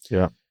RevPAR.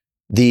 Yeah.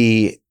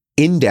 The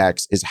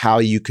index is how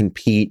you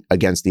compete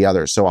against the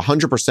others. So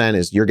 100%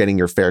 is you're getting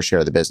your fair share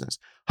of the business.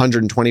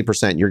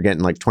 120%, you're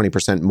getting like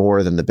 20%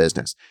 more than the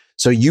business.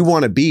 So you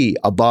want to be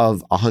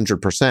above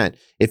 100%.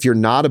 If you're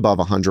not above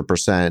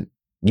 100%,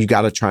 you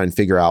got to try and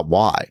figure out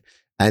why.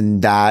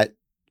 And that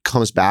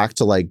comes back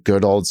to like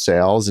good old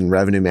sales and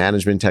revenue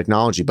management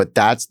technology. But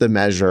that's the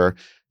measure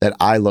that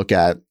I look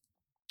at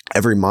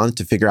every month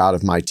to figure out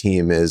if my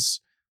team is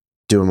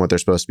doing what they're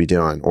supposed to be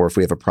doing or if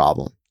we have a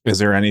problem. Is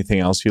there anything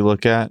else you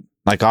look at?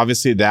 Like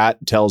obviously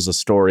that tells a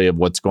story of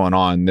what's going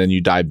on. Then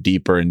you dive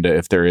deeper into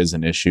if there is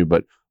an issue.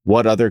 But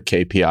what other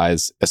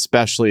KPIs,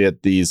 especially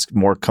at these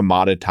more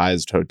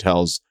commoditized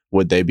hotels,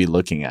 would they be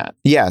looking at?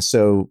 Yeah,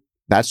 so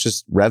that's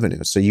just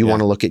revenue. So you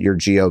want to look at your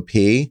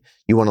GOP.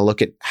 You want to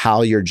look at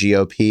how your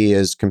GOP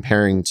is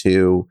comparing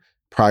to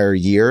prior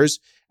years.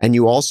 And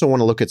you also want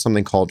to look at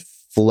something called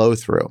flow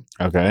through.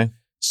 Okay.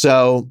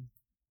 So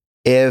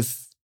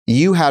if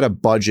you had a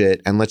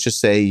budget and let's just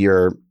say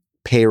your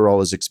payroll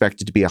is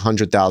expected to be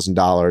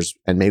 $100,000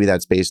 and maybe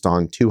that's based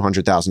on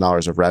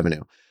 $200,000 of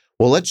revenue.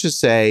 Well, let's just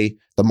say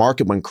the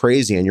market went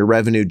crazy and your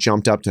revenue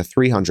jumped up to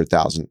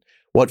 $300,000.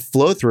 What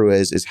flow through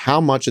is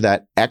how much of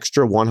that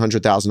extra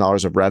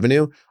 $100,000 of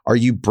revenue are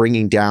you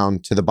bringing down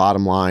to the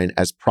bottom line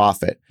as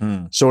profit?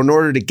 So in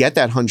order to get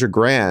that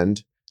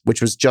 $100,000,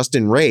 which was just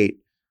in rate,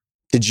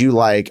 did you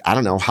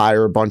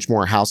hire a bunch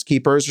more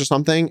housekeepers or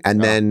something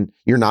and then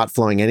you're not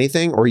flowing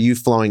anything, or are you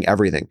flowing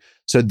everything?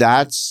 So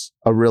that's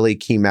a really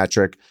key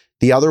metric.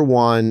 The other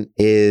one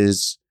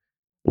is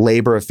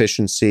labor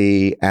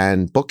efficiency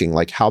and booking.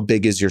 Like how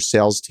big is your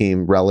sales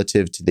team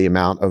relative to the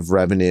amount of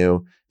revenue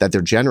that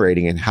they're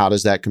generating and how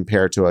does that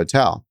compare to a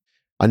hotel?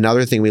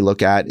 Another thing we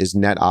look at is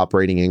net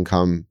operating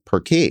income per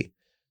key.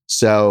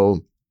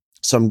 So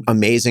some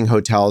amazing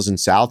hotels in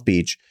South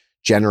Beach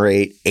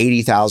generate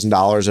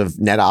 $80,000 of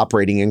net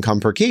operating income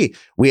per key.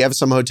 We have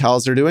some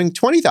hotels that are doing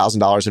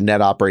 $20,000 of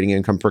net operating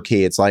income per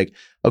key. It's like,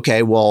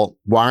 okay, well,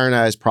 why aren't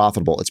I as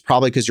profitable? It's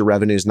probably because your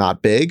revenue is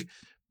not big,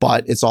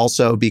 but it's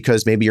also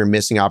because maybe you're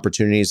missing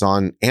opportunities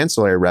on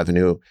ancillary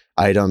revenue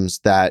items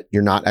that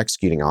you're not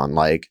executing on,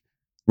 like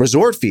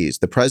resort fees.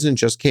 The president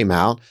just came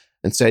out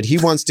and said he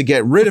wants to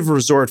get rid of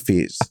resort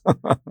fees.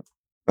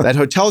 That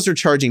hotels are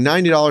charging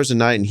 $90 a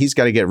night and he's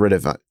got to get rid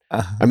of it.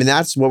 I mean,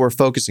 that's what we're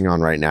focusing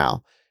on right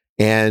now.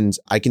 And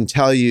I can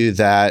tell you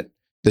that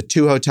the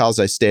 2 hotels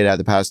I stayed at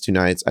the past 2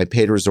 nights, I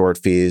paid resort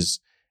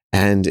fees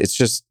and it's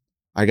just,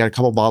 I got a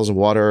couple bottles of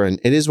water and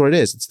it is what it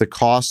is. It's the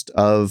cost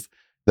of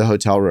the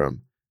hotel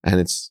room. and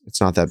it's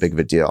not that big of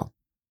a deal.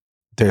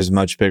 There's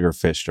much bigger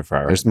fish to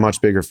fry. There's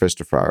much bigger fish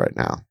to fry right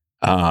now.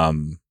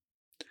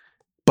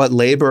 But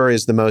labor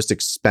is the most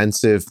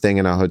expensive thing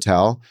in a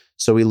hotel.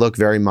 So we look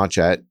very much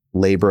at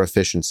labor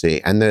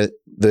efficiency. And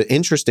the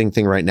interesting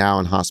thing right now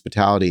in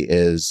hospitality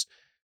is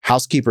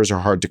housekeepers are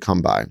hard to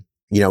come by.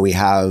 We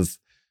have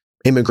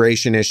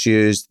immigration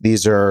issues.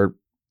 These were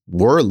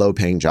low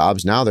paying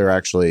jobs. Now they're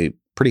actually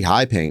pretty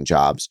high paying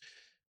jobs.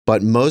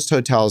 But most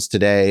hotels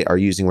today are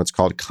using what's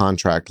called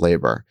contract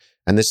labor.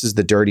 And this is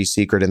the dirty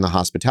secret in the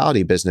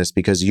hospitality business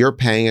because you're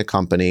paying a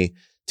company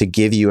to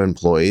give you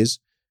employees.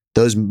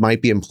 Those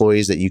might be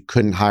employees that you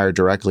couldn't hire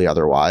directly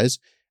otherwise.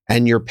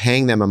 And you're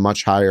paying them a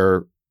much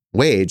higher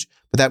wage,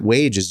 but that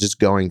wage is just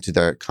going to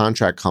the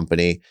contract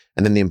company.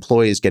 And then the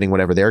employee is getting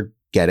whatever they're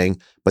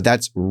getting, but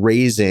that's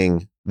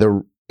raising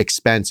the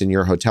expense in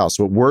your hotel.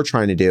 So what we're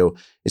trying to do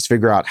is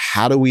figure out,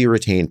 how do we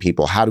retain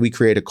people? How do we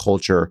create a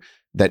culture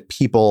that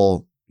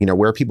people,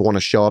 where people want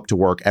to show up to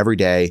work every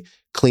day,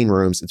 clean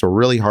rooms? It's a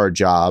really hard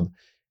job.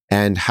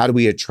 And how do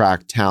we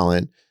attract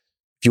talent?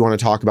 If you want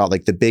to talk about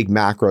like the big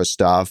macro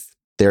stuff,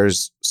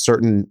 there's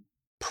certain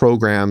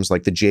programs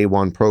like the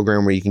J1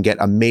 program where you can get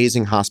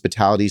amazing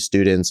hospitality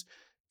students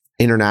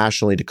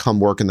internationally to come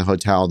work in the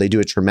hotel. They do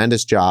a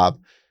tremendous job,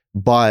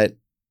 but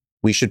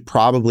we should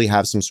probably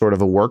have some sort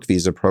of a work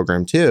visa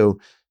program too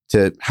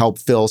to help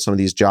fill some of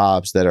these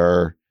jobs that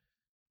are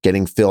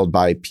getting filled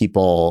by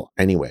people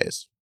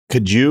anyways.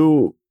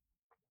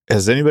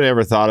 Has anybody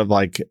ever thought of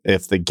like,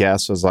 if the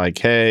guest was like,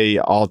 hey,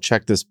 I'll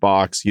check this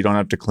box, you don't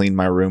have to clean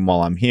my room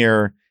while I'm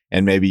here,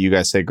 and maybe you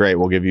guys say, great,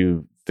 we'll give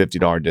you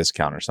 $50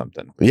 discount or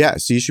something. Yeah,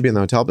 so you should be in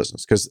the hotel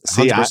business because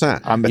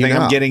 100%. I think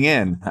I'm getting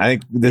in. I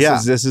think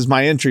this is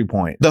my entry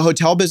point. The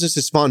hotel business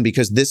is fun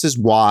because this is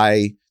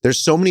why there's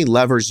so many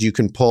levers you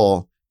can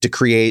pull to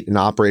create an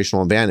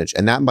operational advantage.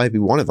 And that might be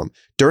one of them.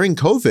 During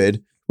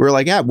COVID, we were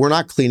like, we're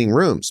not cleaning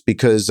rooms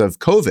because of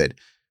COVID.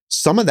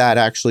 Some of that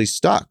actually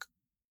stuck.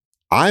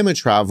 I'm a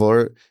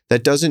traveler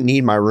that doesn't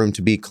need my room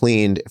to be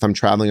cleaned if I'm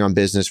traveling on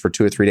business for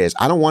 2 or 3 days.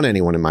 I don't want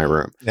anyone in my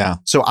room. Yeah.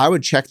 So I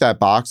would check that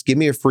box, give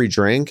me a free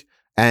drink,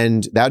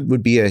 and that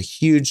would be a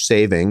huge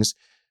savings.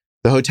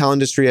 The hotel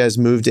industry has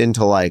moved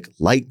into like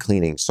light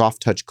cleaning,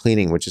 soft touch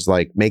cleaning, which is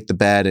like make the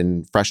bed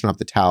and freshen up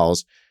the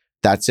towels.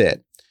 That's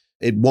it.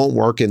 It won't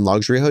work in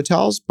luxury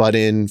hotels, but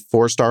in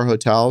 4-star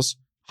hotels,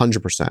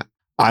 100%.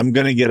 I'm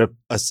going to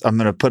I'm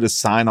going to put a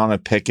sign on a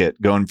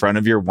picket, go in front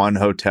of your one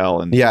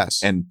hotel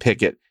and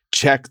picket.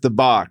 Check the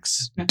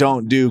box.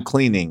 Don't do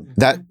cleaning.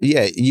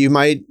 You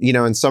might,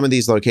 in some of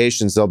these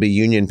locations, there'll be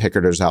union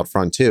picketers out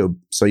front too.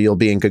 So you'll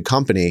be in good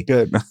company.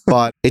 Good.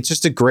 But it's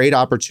just a great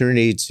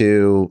opportunity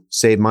to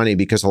save money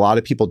because a lot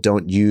of people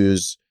don't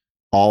use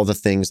all the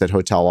things that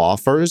hotel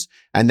offers.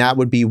 And that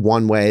would be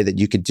one way that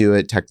you could do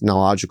it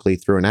technologically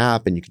through an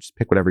app, and you could just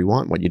pick whatever you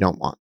want, what you don't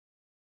want.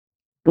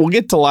 We'll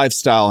get to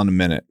lifestyle in a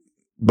minute,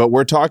 but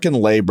we're talking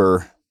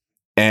labor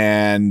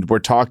and we're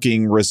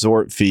talking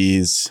resort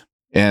fees.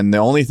 And the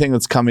only thing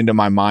that's coming to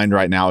my mind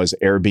right now is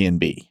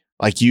Airbnb.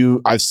 Like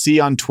I see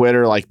on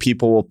Twitter, like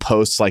people will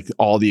post like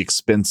all the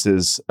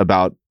expenses of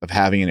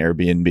having an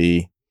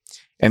Airbnb.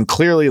 And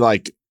clearly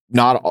like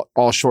not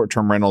all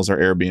short-term rentals are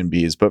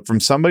Airbnbs, but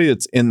from somebody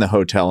that's in the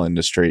hotel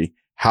industry,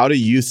 how do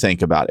you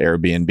think about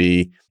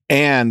Airbnb?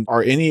 And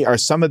are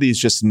some of these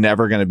just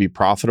never going to be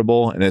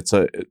profitable? And it's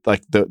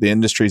the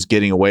industry's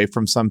getting away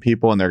from some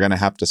people and they're going to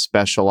have to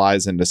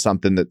specialize into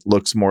something that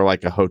looks more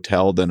like a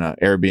hotel than an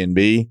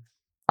Airbnb.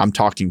 I'm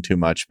talking too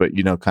much, but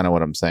you know kind of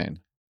what I'm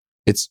saying.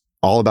 It's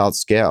all about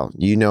scale.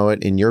 You know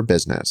it in your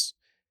business.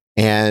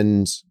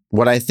 And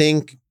what I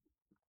think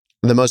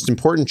the most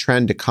important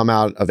trend to come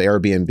out of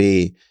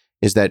Airbnb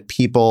is that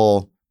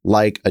people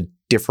like a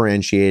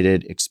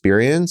differentiated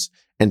experience,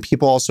 and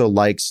people also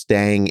like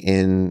staying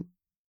in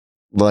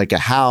like a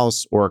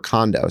house or a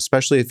condo,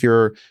 especially if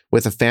you're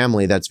with a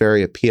family. That's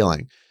very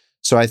appealing.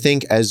 So I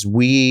think as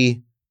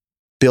we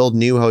build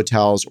new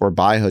hotels or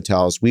buy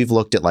hotels, we've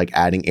looked at like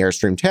adding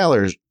Airstream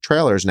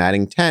trailers and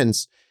adding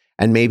tents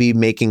and maybe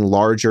making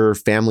larger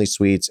family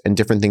suites and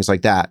different things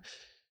like that.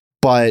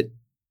 But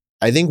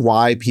I think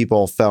why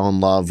people fell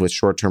in love with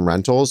short-term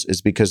rentals is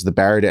because the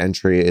barrier to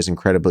entry is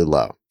incredibly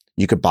low.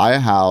 You could buy a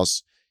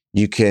house,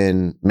 you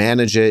can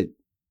manage it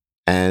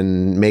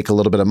and make a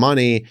little bit of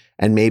money,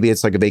 and maybe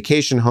it's like a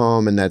vacation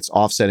home and that's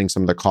offsetting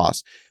some of the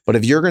costs. But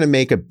if you're going to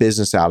make a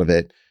business out of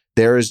it,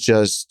 there is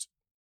just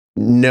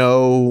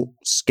no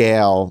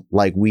scale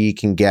like we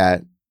can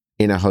get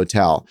in a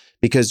hotel,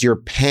 because you're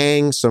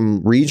paying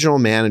some regional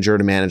manager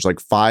to manage like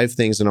 5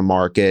 things in a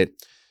market,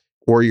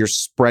 or you're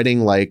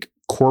spreading like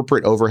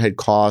corporate overhead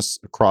costs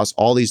across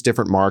all these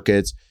different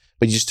markets,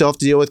 but you still have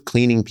to deal with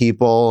cleaning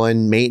people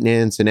and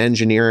maintenance and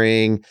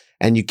engineering,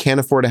 and you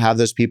can't afford to have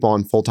those people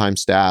on full-time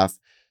staff.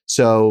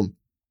 So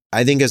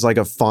I think as like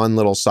a fun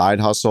little side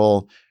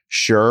hustle,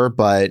 sure,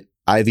 but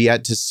I've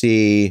yet to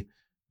see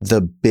the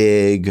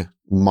big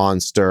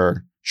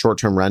monster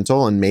short-term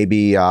rental, and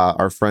maybe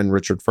our friend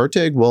Richard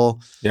Fertig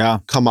will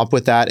come up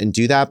with that and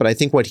do that. But I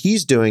think what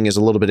he's doing is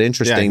a little bit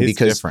interesting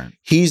because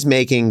he's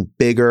making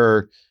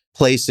bigger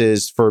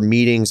places for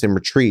meetings and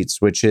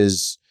retreats, which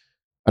is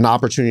an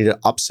opportunity to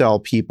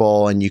upsell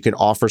people, and you can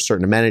offer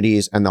certain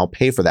amenities and they'll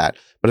pay for that.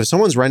 But if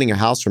someone's renting a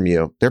house from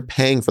you, they're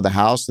paying for the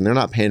house and they're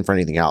not paying for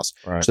anything else.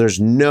 Right. So there's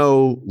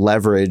no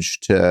leverage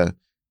to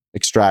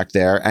extract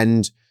there.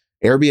 And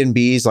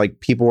Airbnbs, like,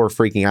 people were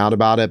freaking out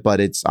about it, but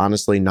it's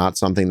honestly not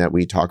something that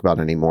we talk about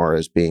anymore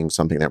as being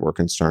something that we're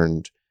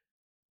concerned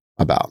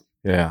about.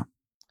 Yeah.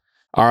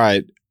 All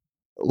right.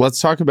 Let's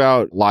talk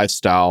about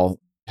lifestyle.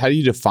 How do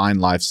you define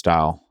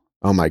lifestyle?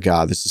 Oh my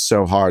God, this is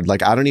so hard.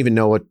 Like, I don't even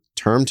know what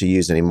term to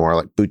use anymore.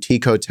 Like,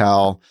 boutique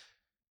hotel,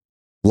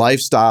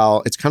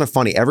 lifestyle. It's kind of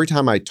funny. Every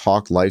time I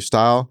talk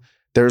lifestyle,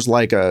 there's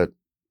like a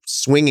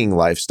swinging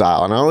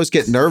lifestyle. And I always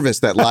get nervous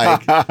that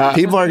like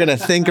people are going to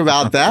think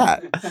about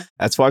that.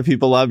 That's why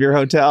people love your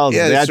hotels.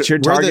 Yeah, that's your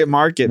target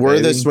market. We're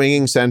baby. the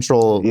swinging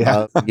central.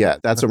 Yeah,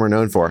 that's what we're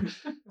known for.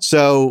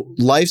 So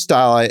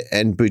lifestyle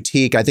and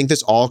boutique, I think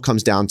this all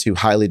comes down to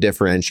highly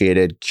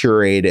differentiated,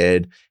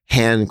 curated,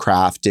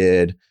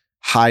 handcrafted,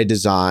 high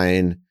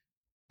design,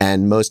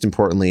 and most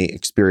importantly,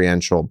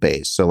 experiential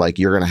based. So like,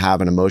 you're going to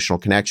have an emotional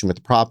connection with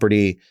the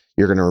property.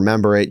 You're going to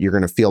remember it. You're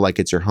going to feel like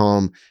it's your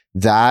home.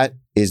 That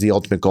is the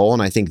ultimate goal.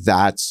 And I think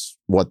that's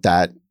what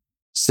that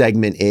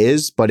segment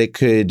is, but it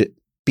could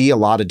be a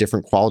lot of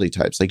different quality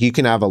types. Like, you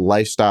can have a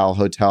lifestyle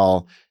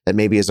hotel that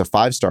maybe is a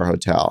 5-star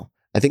hotel.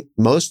 I think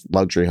most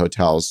luxury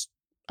hotels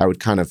I would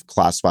kind of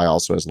classify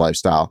also as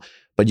lifestyle,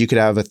 but you could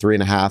have a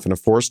 3.5 and a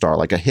 4-star,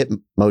 like a hip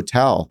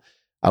motel.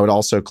 I would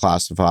also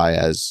classify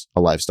as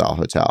a lifestyle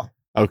hotel.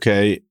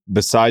 Okay.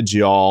 Besides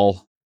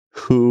y'all,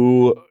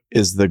 who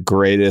is the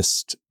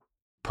greatest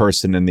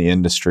person in the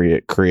industry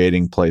at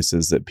creating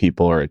places that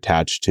people are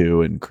attached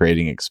to and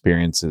creating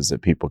experiences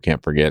that people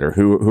can't forget? Or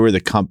who are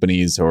the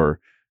companies or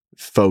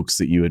folks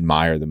that you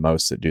admire the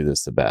most that do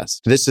this the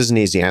best? This is an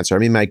easy answer. I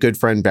mean, my good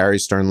friend Barry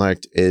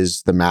Sternlicht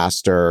is the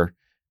master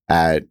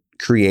at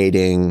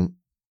creating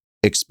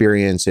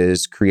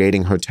experiences,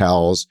 creating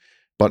hotels,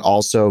 but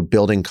also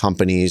building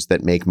companies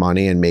that make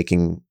money and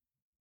making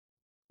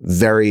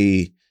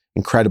very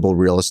incredible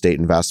real estate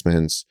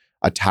investments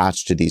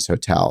attached to these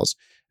hotels.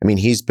 I mean,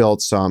 he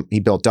built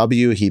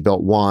W, he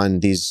built One,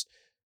 these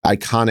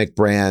iconic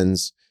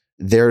brands.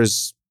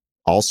 There's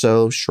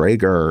also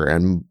Schrager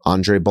and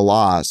Andre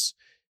Balas.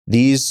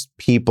 These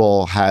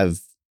people have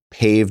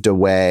paved a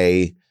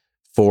way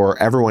for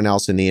everyone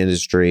else in the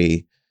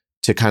industry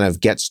to kind of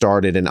get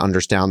started and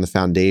understand the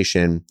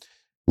foundation.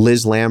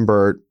 Liz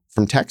Lambert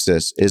from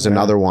Texas is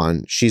another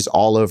one. She's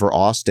all over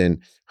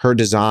Austin. Her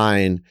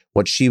design,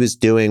 what she was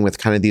doing with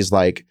kind of these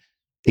like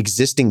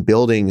existing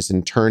buildings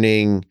and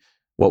turning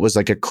what was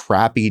like a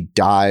crappy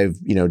dive,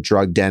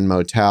 drug den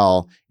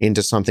motel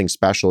into something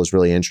special is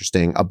really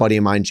interesting. A buddy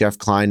of mine, Jeff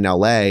Klein in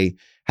LA,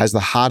 has the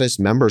hottest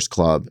members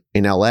club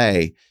in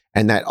LA.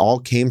 And that all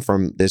came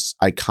from this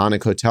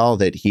iconic hotel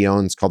that he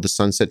owns called the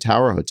Sunset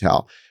Tower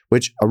Hotel,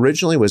 which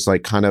originally was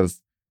like kind of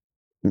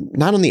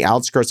not on the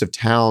outskirts of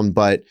town,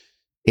 but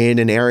in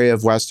an area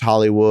of West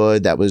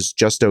Hollywood that was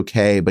just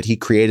okay. But he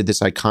created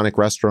this iconic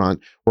restaurant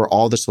where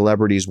all the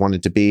celebrities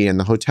wanted to be, and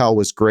the hotel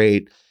was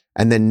great.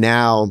 And then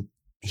now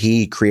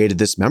he created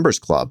this members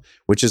club,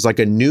 which is like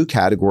a new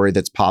category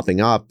that's popping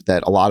up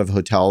that a lot of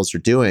hotels are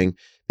doing,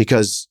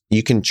 because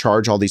you can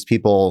charge all these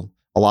people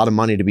a lot of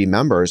money to be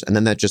members. And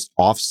then that just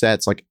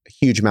offsets like a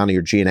huge amount of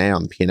your G&A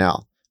on the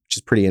P&L, which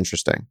is pretty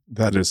interesting.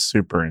 That is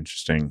super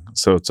interesting.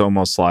 So it's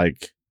almost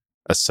like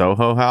a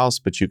Soho house,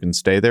 but you can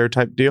stay there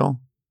type deal?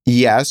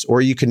 Yes,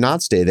 or you could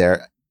not stay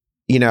there.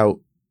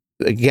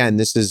 Again,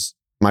 this is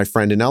my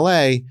friend in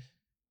LA.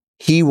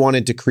 He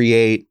wanted to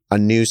create a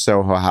new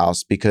Soho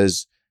house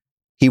because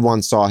he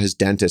once saw his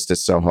dentist at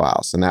Soho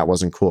House, and that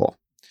wasn't cool.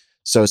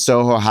 So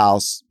Soho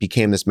House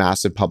became this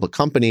massive public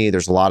company.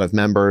 There's a lot of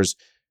members.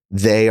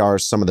 They are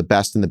some of the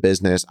best in the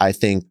business. I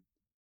think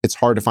it's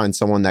hard to find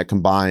someone that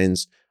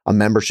combines a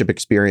membership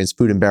experience,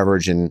 food and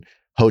beverage, and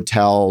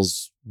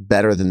hotels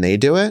better than they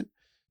do it.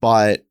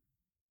 But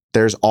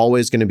there's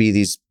always going to be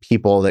these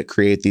people that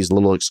create these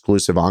little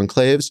exclusive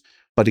enclaves.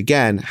 But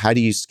again, how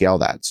do you scale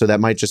that? So that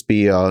might just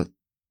be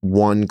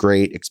one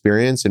great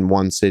experience in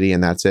one city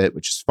and that's it,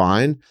 which is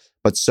fine.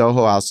 But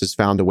Soho House has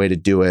found a way to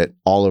do it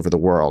all over the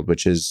world,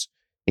 which is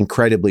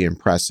incredibly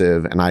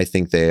impressive. And I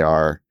think they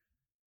are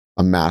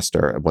a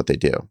master at what they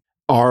do.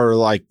 Are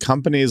like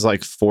companies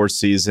like Four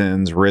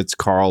Seasons,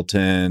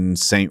 Ritz-Carlton,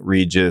 St.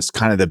 Regis,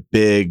 kind of the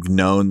big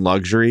known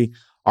luxury,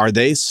 are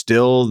they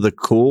still the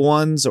cool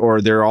ones, or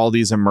are there all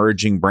these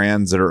emerging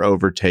brands that are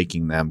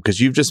overtaking them? Because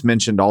you've just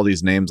mentioned all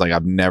these names like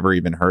I've never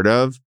even heard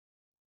of.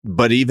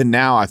 But even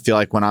now, I feel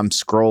like when I'm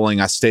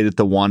scrolling, I stayed at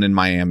the one in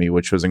Miami,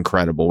 which was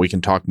incredible. We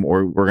can talk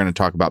more. We're going to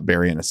talk about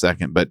Barry in a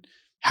second. But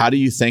how do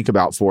you think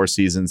about Four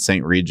Seasons,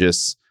 St.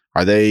 Regis?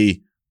 Are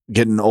they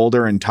getting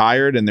older and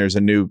tired and there's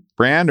a new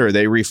brand, or are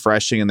they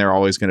refreshing and they're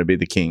always going to be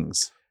the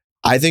kings?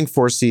 I think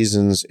Four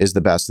Seasons is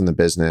the best in the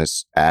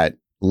business at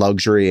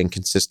luxury and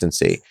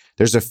consistency.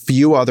 There's a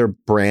few other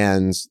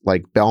brands,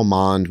 like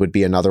Belmond would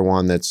be another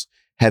one that's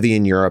heavy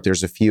in Europe.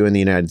 There's a few in the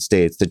United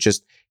States that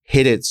just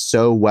hit it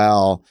so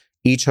well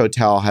Each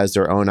hotel has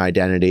their own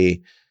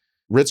identity.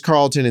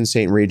 Ritz-Carlton and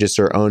St. Regis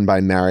are owned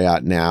by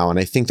Marriott now, and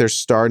I think they're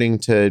starting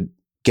to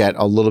get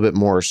a little bit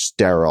more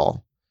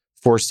sterile.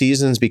 Four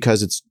Seasons,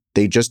 because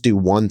they just do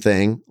one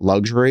thing,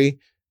 luxury,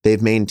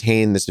 they've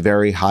maintained this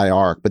very high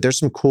arc. But there's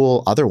some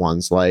cool other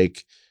ones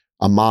like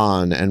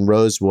Amman and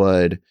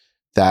Rosewood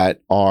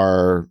that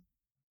are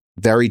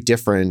very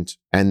different,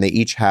 and they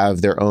each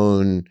have their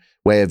own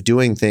way of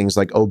doing things.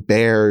 Like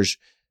Auberge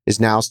is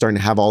now starting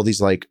to have all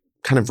these like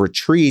kind of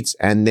retreats,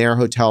 and their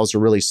hotels are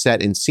really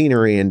set in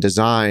scenery and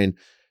design.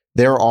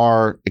 There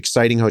are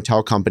exciting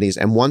hotel companies,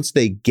 and once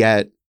they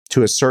get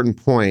to a certain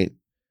point,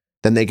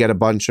 then they get a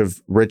bunch of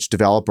rich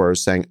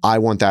developers saying, I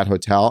want that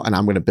hotel and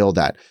I'm going to build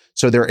that.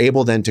 So they're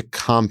able then to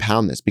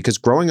compound this, because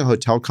growing a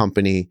hotel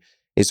company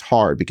is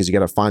hard because you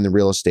got to find the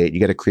real estate, you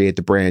got to create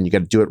the brand, you got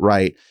to do it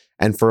right.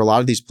 And for a lot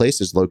of these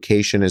places,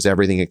 location is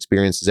everything,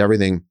 experience is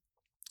everything.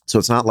 So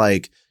it's not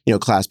like,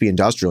 Class B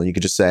industrial. You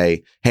could just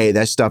say, hey,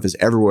 that stuff is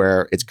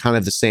everywhere. It's kind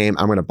of the same.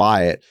 I'm going to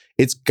buy it.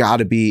 It's got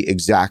to be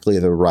exactly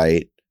the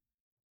right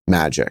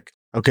magic.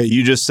 Okay.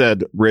 You just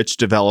said rich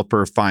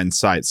developer finds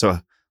site. So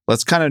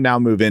let's kind of now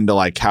move into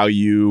like how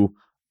you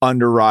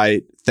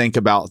underwrite, think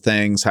about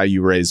things, how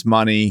you raise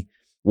money.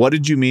 What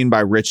did you mean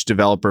by rich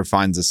developer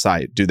finds a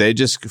site? Do they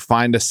just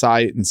find a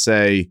site and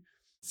say,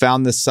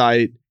 found this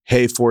site,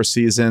 hey, Four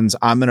Seasons,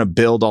 I'm going to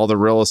build all the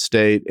real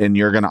estate and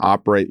you're going to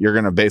operate, you're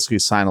going to basically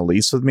sign a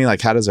lease with me?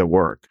 Like, how does it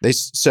work?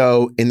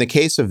 So in the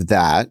case of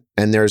that,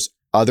 and there's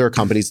other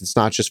companies, it's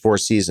not just Four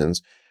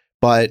Seasons,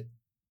 but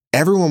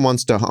everyone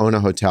wants to own a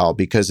hotel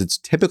because it's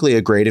typically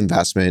a great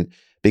investment,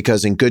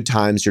 because in good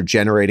times, you're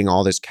generating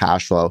all this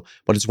cash flow,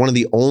 but it's one of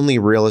the only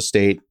real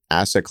estate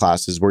asset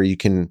classes where you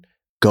can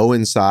go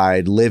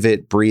inside, live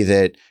it, breathe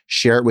it,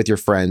 share it with your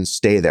friends,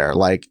 stay there.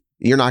 Like,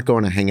 you're not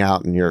going to hang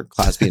out in your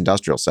Class B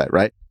industrial site,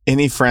 right?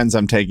 Any friends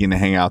I'm taking to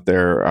hang out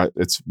there,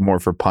 it's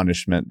more for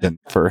punishment than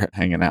for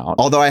hanging out.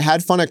 Although I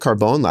had fun at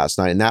Carbone last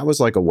night, and that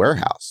was like a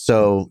warehouse.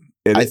 So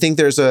I think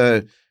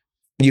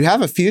you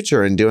have a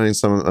future in doing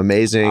some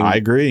amazing I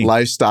agree.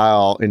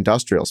 Lifestyle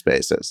industrial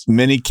spaces.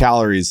 Many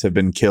calories have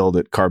been killed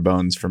at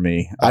Carbone's for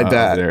me. I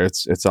bet. There.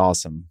 It's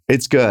awesome.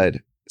 It's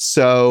good.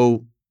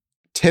 So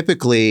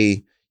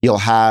typically you'll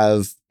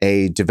have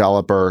a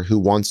developer who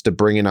wants to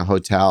bring in a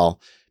hotel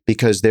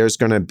because there's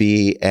going to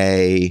be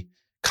a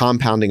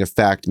compounding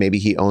effect. Maybe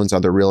he owns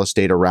other real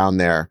estate around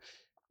there.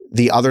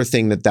 The other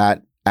thing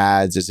that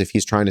adds is if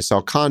he's trying to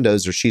sell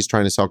condos or she's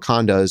trying to sell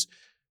condos,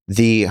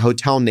 the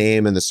hotel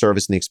name and the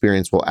service and the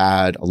experience will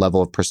add a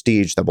level of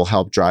prestige that will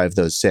help drive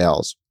those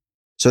sales.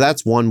 So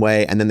that's one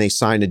way. And then they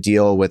sign a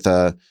deal with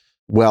a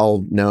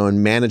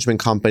well-known management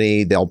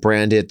company. They'll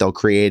brand it, they'll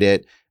create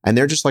it, and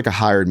they're just like a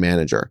hired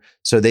manager.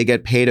 So they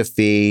get paid a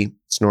fee.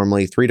 It's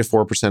normally 3 to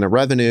 4% of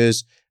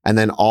revenues. And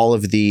then all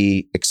of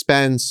the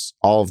expense,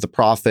 all of the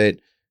profit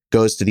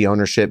goes to the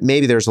ownership.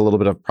 Maybe there's a little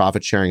bit of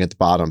profit sharing at the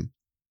bottom.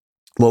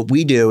 What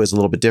we do is a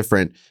little bit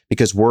different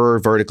because we're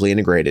vertically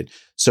integrated.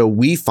 So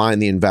we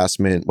find the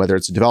investment, whether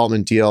it's a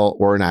development deal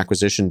or an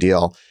acquisition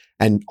deal.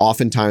 And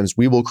oftentimes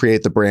we will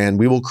create the brand,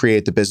 we will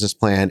create the business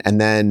plan, and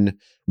then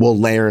we'll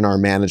layer in our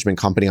management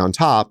company on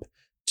top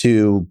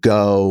to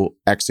go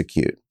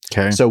execute.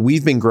 Okay. So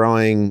we've been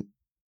growing,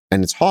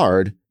 and it's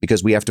hard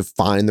because we have to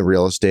find the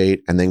real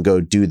estate and then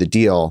go do the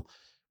deal.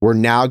 We're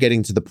now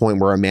getting to the point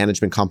where our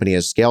management company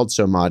has scaled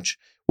so much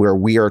where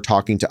we are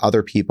talking to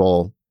other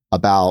people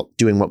about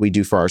doing what we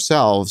do for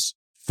ourselves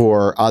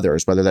for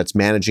others, whether that's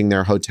managing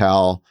their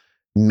hotel,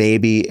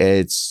 maybe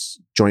it's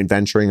joint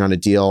venturing on a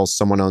deal.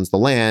 Someone owns the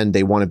land,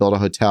 they want to build a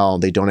hotel,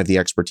 they don't have the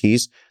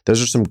expertise.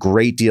 Those are some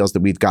great deals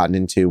that we've gotten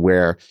into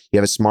where you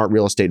have a smart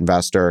real estate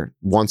investor,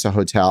 wants a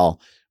hotel,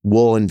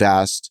 we'll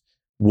invest,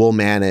 we'll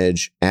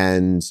manage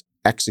and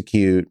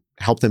execute,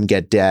 help them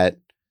get debt,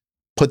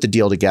 put the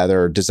deal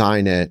together,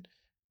 design it.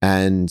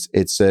 And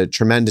it's a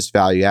tremendous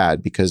value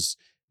add because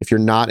if you're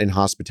not in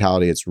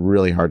hospitality, it's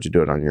really hard to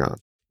do it on your own.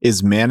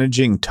 Is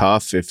managing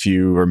tough if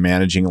you are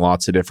managing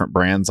lots of different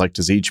brands? Like,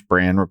 does each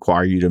brand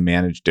require you to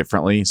manage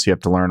differently? So you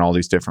have to learn all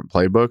these different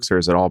playbooks, or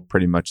is it all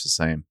pretty much the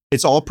same?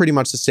 It's all pretty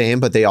much the same,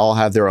 but they all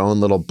have their own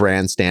little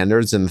brand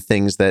standards and the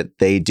things that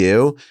they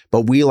do.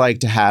 But we like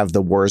to have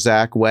the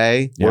Wurzak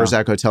way,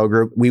 Wurzak Hotel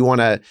Group. We want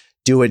to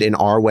do it in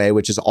our way,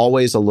 which is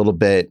always a little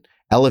bit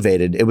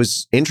elevated. It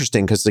was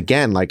interesting because,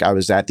 again, like I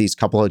was at these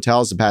couple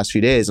hotels the past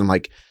few days. I'm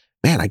like,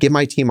 man, I give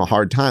my team a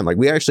hard time. Like,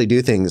 we actually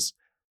do things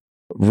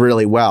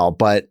really well,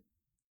 but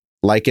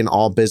like in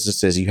all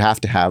businesses, you have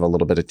to have a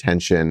little bit of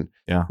tension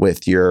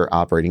with your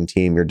operating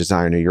team, your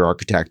designer, your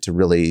architect to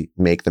really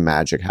make the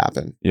magic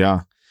happen.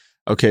 Yeah.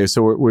 Okay.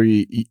 So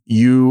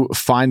you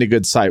find a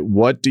good site.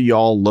 What do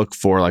y'all look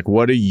for? Like,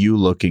 what are you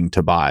looking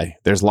to buy?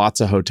 There's lots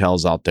of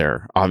hotels out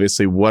there.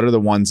 Obviously, what are the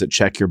ones that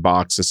check your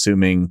box,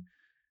 assuming,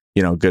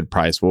 good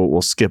price?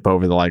 We'll skip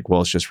over the like,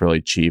 well, it's just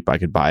really cheap, I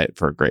could buy it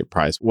for a great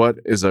price. What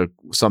is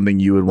something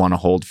you would want to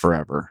hold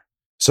forever?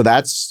 So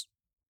that's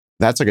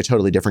like a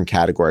totally different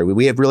category.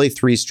 We have really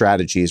 3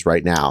 strategies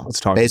right now. Let's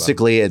talk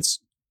Basically, it's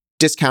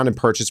discounted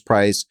purchase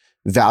price,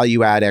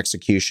 value add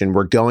execution.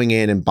 We're going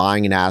in and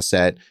buying an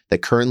asset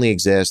that currently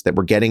exists, that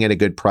we're getting at a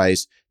good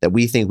price, that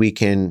we think we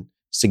can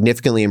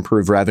significantly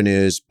improve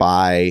revenues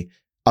by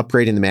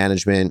upgrading the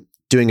management,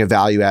 doing a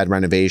value add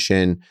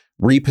renovation,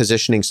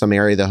 repositioning some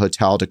area of the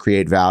hotel to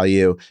create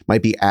value.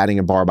 Might be adding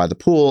a bar by the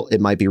pool.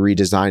 It might be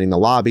redesigning the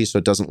lobby so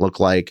it doesn't look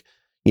like,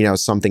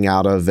 something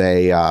out of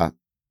a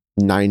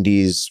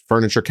 90s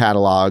furniture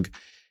catalog.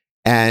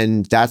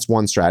 And that's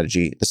one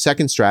strategy. The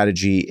second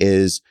strategy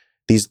is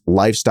these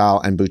lifestyle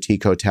and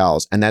boutique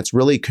hotels. And that's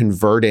really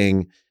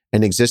converting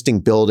an existing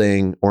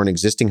building or an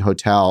existing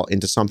hotel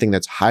into something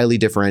that's highly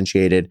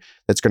differentiated,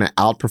 that's going to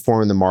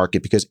outperform the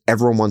market because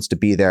everyone wants to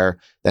be there,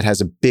 that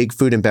has a big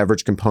food and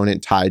beverage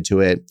component tied to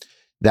it,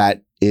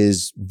 that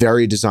is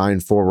very design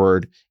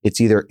forward.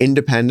 It's either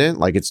independent,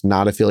 like it's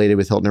not affiliated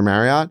with Hilton or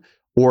Marriott,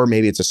 or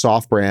maybe it's a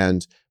soft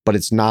brand, but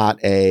it's not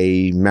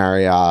a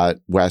Marriott,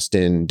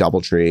 Westin,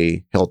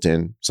 DoubleTree,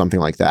 Hilton, something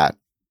like that.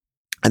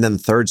 And then the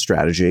third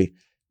strategy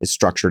is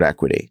structured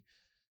equity.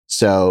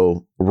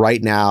 So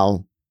right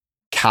now,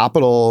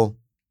 capital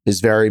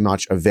is very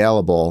much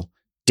available.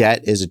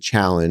 Debt is a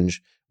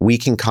challenge. We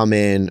can come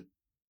in,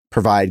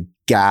 provide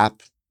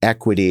gap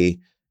equity,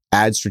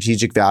 add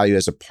strategic value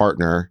as a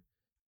partner,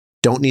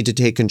 don't need to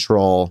take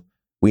control.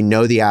 We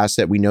know the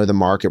asset, we know the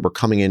market. We're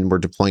coming in, we're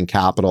deploying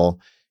capital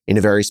in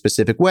a very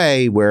specific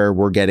way where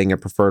we're getting a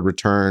preferred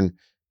return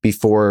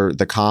before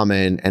the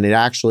common. And it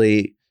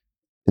actually,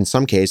 in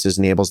some cases,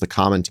 enables the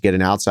common to get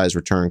an outsized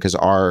return because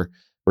our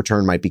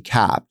return might be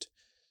capped.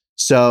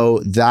 So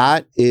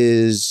that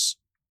is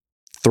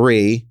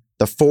 3.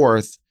 The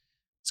fourth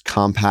is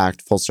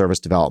compact full service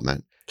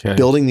development. Okay.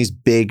 Building these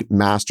big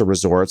master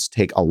resorts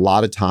take a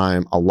lot of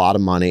time, a lot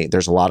of money.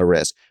 There's a lot of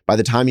risk. By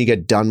the time you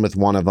get done with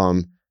one of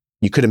them,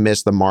 you could have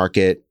missed the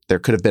market. There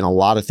could have been a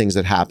lot of things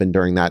that happened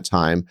during that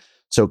time.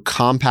 So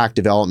compact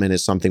development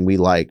is something we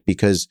like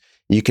because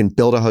you can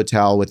build a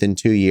hotel within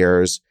 2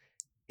 years.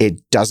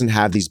 It doesn't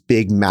have these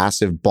big,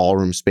 massive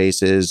ballroom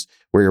spaces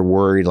where you're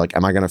worried, like,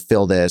 am I going to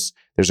fill this?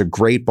 There's a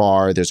great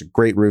bar. There's a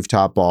great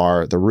rooftop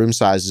bar. The room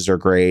sizes are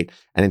great.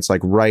 And it's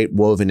like right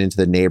woven into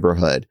the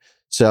neighborhood.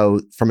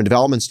 So from a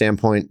development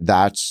standpoint,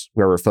 that's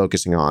where we're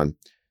focusing on.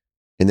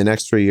 In the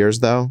next 3 years,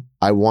 though,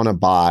 I want to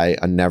buy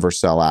a never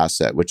sell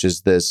asset, which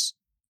is this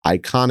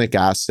iconic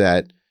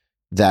asset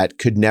that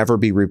could never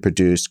be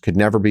reproduced, could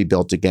never be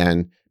built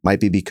again. Might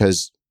be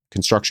because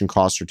construction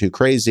costs are too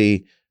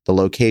crazy. The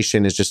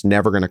location is just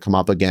never going to come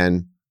up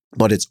again,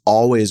 but it's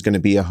always going to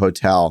be a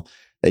hotel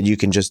that you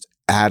can just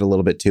add a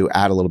little bit to,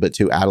 add a little bit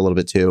to, add a little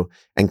bit to,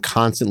 and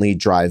constantly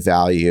drive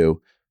value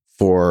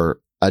for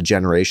a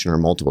generation or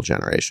multiple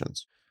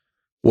generations.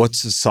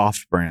 What's a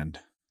soft brand?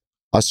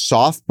 A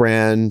soft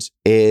brand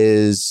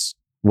is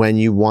when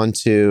you want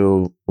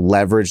to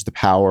leverage the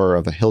power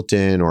of a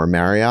Hilton or a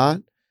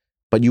Marriott,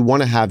 but you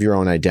want to have your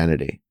own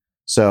identity.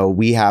 So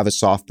we have a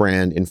soft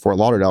brand in Fort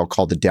Lauderdale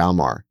called the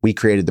Dalmar. We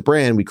created the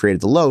brand, we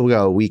created the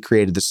logo, we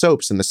created the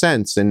soaps and the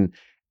scents and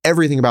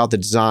everything about the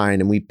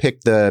design. And we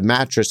picked the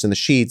mattress and the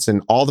sheets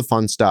and all the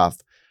fun stuff,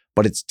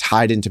 but it's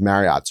tied into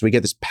Marriott. So we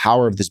get this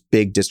power of this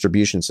big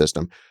distribution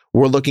system.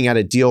 We're looking at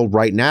a deal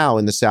right now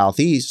in the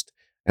Southeast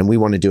and we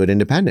want to do it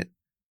independent.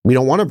 We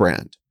don't want a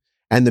brand.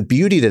 And the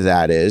beauty to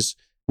that is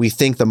we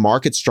think the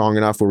market's strong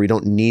enough where we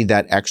don't need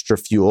that extra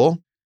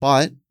fuel,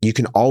 but you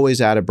can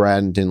always add a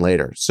brand in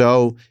later.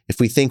 So if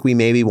we think we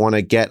maybe want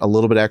to get a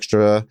little bit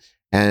extra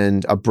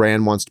and a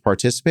brand wants to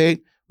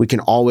participate, we can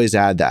always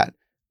add that.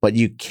 But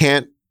you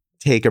can't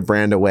take a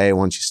brand away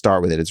once you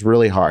start with it. It's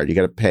really hard. You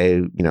got to pay,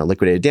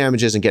 liquidated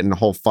damages and get in a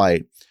whole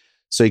fight.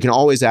 So you can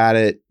always add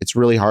it. It's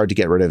really hard to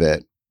get rid of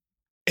it.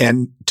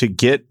 And to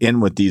get in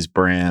with these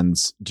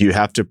brands, do you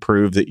have to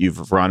prove that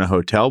you've run a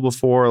hotel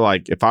before?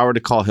 Like if I were to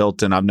call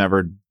Hilton,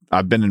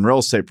 I've been in real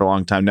estate for a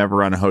long time, never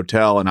run a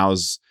hotel. And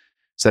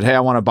said, hey,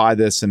 I want to buy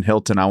this in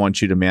Hilton. I want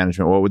you to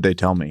management. What would they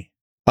tell me?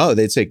 Oh,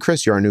 they'd say,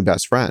 Chris, you're our new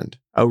best friend.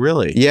 Oh,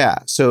 really? Yeah.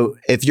 So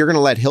if you're going to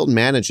let Hilton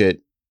manage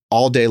it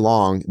all day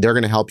long, they're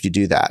going to help you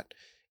do that.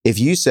 If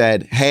you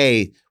said,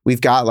 hey,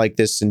 we've got like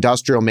this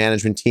industrial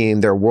management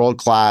team, they're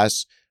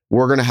world-class,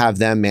 we're going to have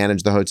them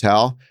manage the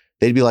hotel,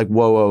 they'd be like,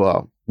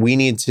 whoa. We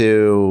need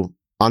to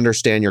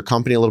understand your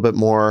company a little bit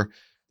more.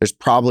 There's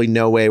probably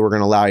no way we're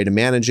going to allow you to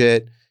manage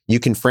it. You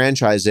can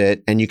franchise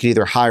it and you can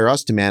either hire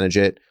us to manage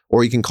it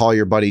or you can call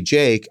your buddy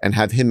Jake and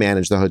have him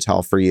manage the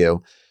hotel for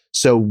you.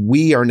 So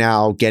we are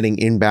now getting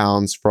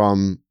inbounds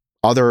from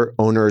other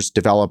owners,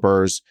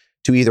 developers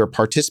to either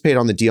participate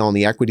on the deal on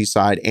the equity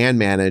side and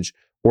manage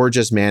or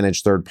just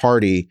manage third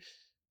party,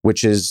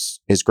 which is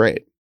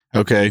great.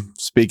 Okay.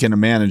 Speaking of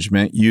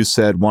management, you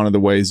said one of the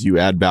ways you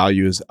add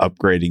value is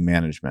upgrading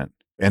management.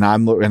 And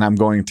I'm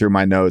going through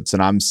my notes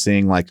and I'm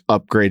seeing like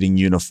upgrading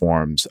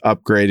uniforms,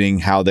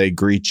 upgrading how they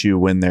greet you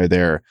when they're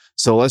there.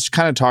 So let's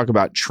kind of talk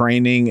about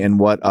training and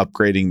what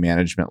upgrading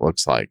management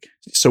looks like.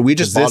 So we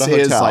just bought a hotel.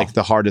 This is like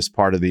the hardest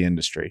part of the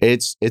industry.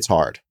 It's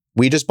hard.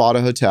 We just bought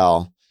a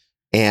hotel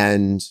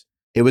and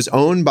it was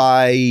owned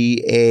by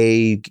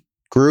a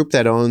group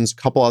that owns a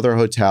couple other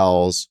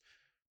hotels,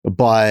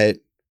 but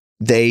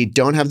they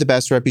don't have the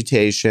best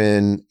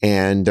reputation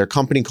and their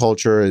company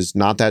culture is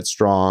not that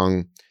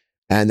strong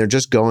and they're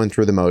just going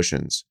through the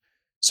motions.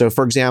 So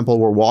for example,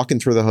 we're walking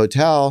through the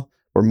hotel,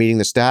 we're meeting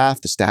the staff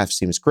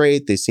seems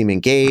great, they seem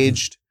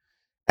engaged.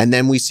 And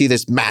then we see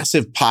this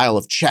massive pile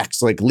of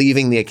checks like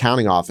leaving the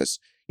accounting office.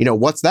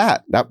 What's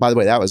that? That, by the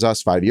way, that was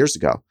us 5 years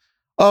ago.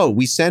 Oh,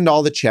 we send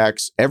all the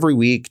checks every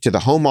week to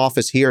the home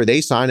office here.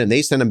 They sign them,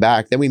 they send them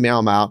back, then we mail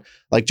them out.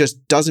 Like,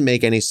 just doesn't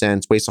make any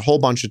sense, wastes a whole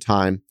bunch of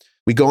time.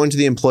 We go into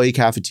the employee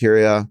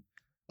cafeteria.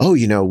 Oh,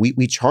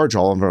 we charge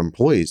all of our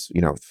employees,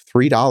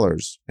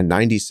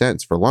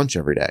 $3.90 for lunch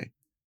every day.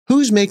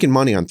 Who's making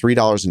money on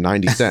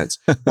 $3.90?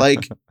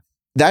 Like,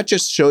 that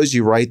just shows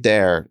you right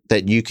there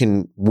that you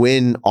can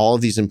win all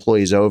of these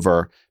employees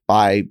over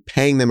by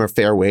paying them a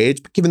fair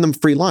wage, but giving them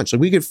free lunch. Like,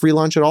 we get free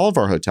lunch at all of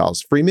our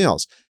hotels, free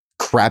meals.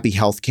 Crappy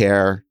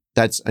healthcare,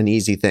 that's an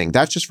easy thing.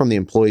 That's just from the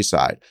employee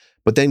side.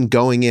 But then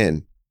going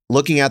in,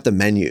 looking at the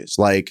menus,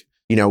 like,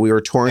 we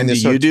were touring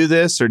this. Do you do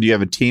this, or do you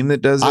have a team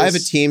that does this? I have a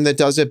team that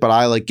does it, but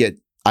I get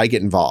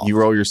involved. You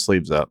roll your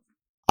sleeves up.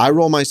 I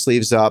roll my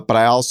sleeves up, but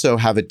I also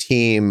have a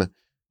team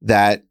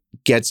that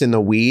gets in the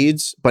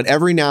weeds. But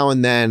every now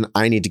and then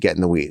I need to get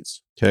in the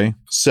weeds. Okay.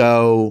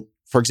 So,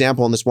 for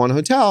example, in this one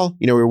hotel,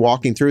 we were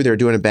walking through, they were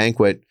doing a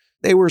banquet.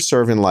 They were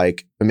serving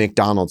like a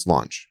McDonald's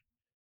lunch.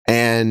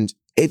 And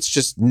it's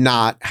just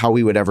not how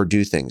we would ever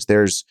do things.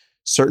 There's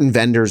certain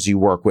vendors you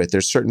work with.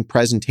 There's certain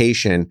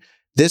presentation.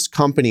 This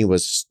company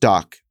was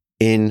stuck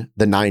in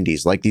the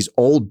 90s, like these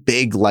old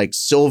big like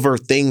silver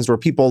things where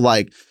people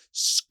like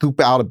scoop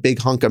out a big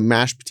hunk of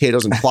mashed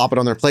potatoes and plop it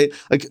on their plate.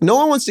 Like, no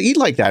one wants to eat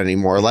like that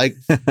anymore. Like,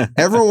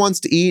 everyone wants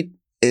to eat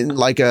in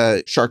like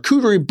a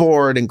charcuterie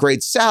board and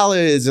great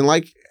salads and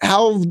like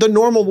how the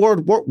normal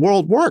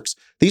world works.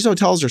 These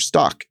hotels are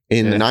stuck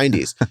in the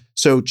 90s.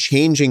 So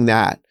changing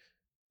that,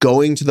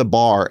 going to the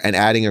bar and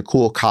adding a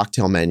cool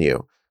cocktail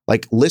menu,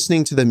 like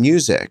listening to the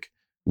music,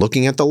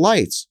 looking at the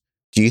lights.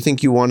 Do you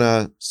think you want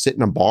to sit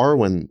in a bar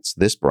when it's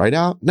this bright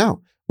out?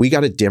 No, we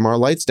got to dim our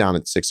lights down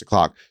at 6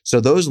 o'clock.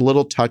 So those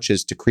little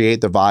touches to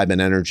create the vibe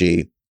and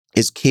energy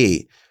is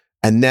key.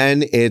 And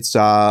then it's,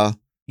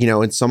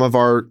 in some of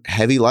our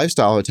heavy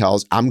lifestyle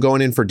hotels, I'm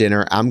going in for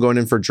dinner, I'm going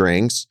in for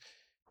drinks,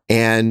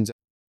 and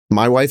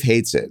my wife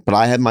hates it, but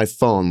I have my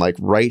phone like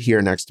right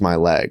here next to my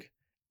leg.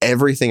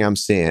 Everything I'm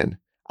seeing,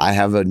 I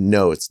have a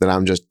notes that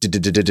I'm just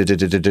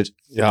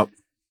Yep.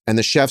 And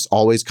the chefs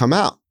always come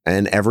out.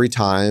 And every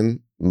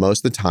time,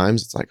 most of the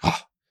times, it's like, oh,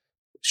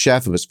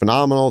 chef, it was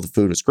phenomenal. The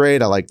food was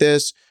great. I like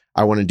this.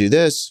 I want to do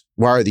this.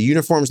 Why are the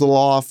uniforms a little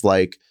off?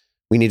 Like,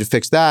 we need to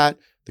fix that.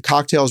 The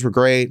cocktails were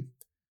great.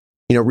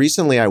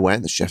 Recently I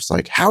went, the chef's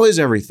like, how is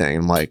everything?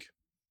 I'm like,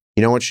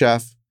 you know what,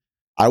 chef?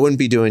 I wouldn't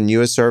be doing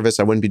you a service.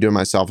 I wouldn't be doing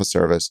myself a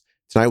service.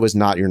 Tonight was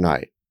not your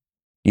night.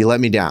 You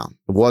let me down.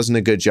 It wasn't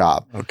a good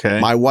job.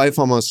 Okay. My wife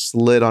almost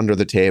slid under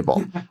the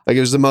table. Like, it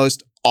was the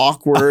most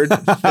awkward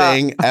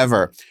thing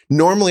ever.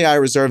 Normally, I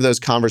reserve those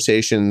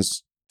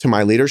conversations to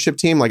my leadership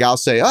team. Like, I'll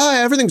say, oh,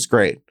 everything's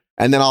great.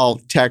 And then I'll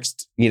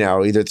text,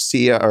 either the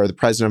CEO or the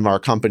president of our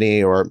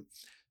company or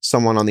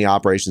someone on the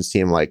operations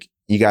team, like,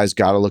 you guys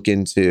got to look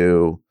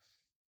into,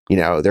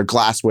 their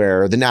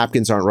glassware, or the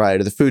napkins aren't right,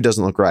 or the food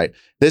doesn't look right.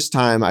 This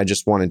time, I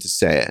just wanted to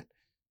say it.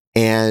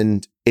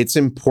 And it's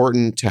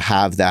important to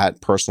have that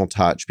personal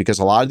touch because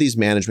a lot of these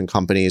management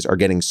companies are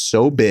getting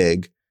so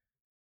big.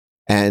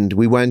 And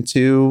we went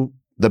to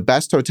the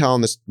best hotel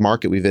in this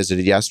market we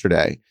visited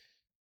yesterday,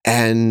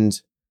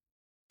 and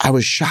I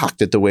was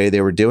shocked at the way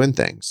they were doing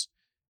things.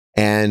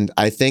 And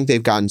I think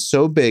they've gotten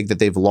so big that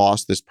they've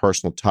lost this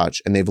personal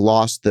touch, and they've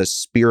lost the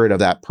spirit of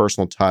that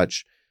personal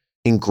touch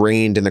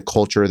ingrained in the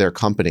culture of their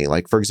company.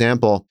 Like, for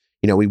example,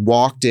 we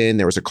walked in,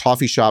 there was a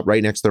coffee shop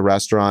right next to the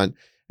restaurant,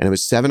 and it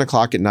was 7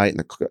 o'clock at night,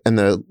 and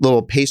the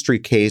little pastry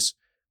case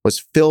was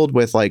filled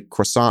with like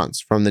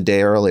croissants from the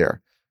day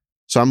earlier.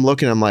 So I'm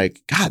looking, I'm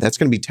like, God, that's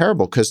going to be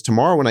terrible, because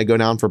tomorrow when I go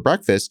down for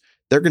breakfast,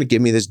 they're going to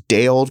give me this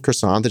day-old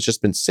croissant that's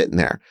just been sitting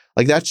there.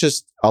 Like, that's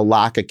just a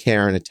lack of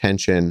care and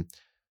attention.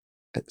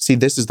 See,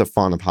 this is the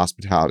fun of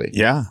hospitality.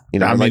 Yeah.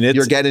 I mean,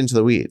 you're getting into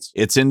the weeds.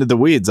 It's into the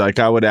weeds. Like,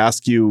 I would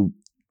ask you,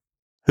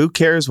 who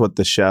cares what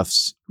the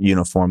chef's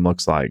uniform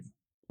looks like?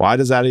 Why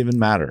does that even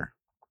matter?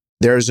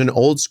 There's an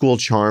old school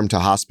charm to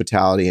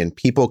hospitality, and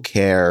people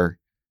care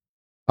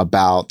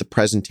about the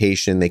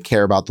presentation. They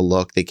care about the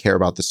look. They care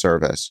about the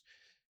service.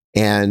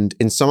 And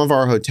in some of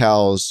our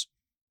hotels,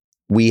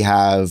 we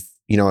have,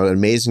 an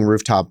amazing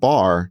rooftop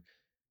bar,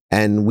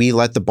 and we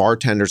let the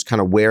bartenders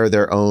kind of wear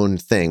their own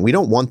thing. We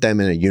don't want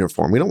them in a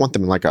uniform. We don't want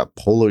them in like a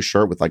polo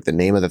shirt with like the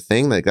name of the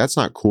thing. Like, that's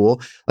not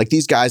cool. Like,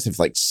 these guys have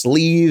like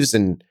sleeves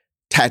and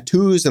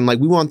tattoos, and like,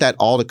 we want that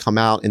all to come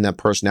out in that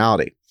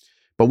personality.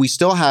 But we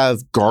still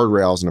have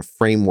guardrails and a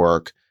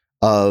framework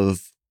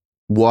of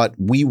what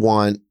we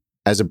want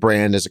as a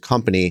brand, as a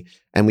company,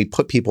 and we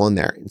put people in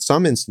there. In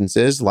some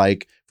instances,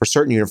 like for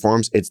certain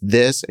uniforms, it's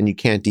this and you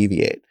can't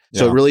deviate.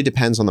 So it really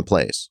depends on the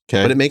place,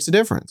 but it makes a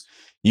difference.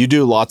 You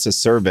do lots of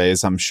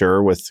surveys, I'm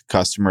sure, with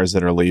customers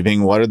that are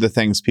leaving. What are the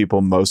things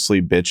people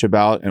mostly bitch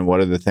about, and what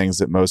are the things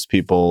that most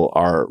people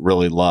are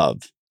really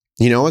love?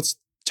 You know, it's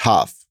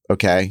tough.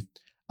 Okay.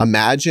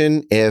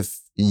 Imagine if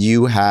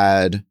you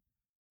had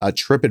a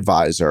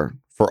TripAdvisor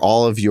for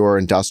all of your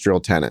industrial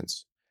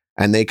tenants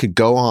and they could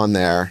go on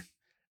there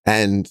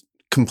and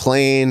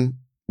complain,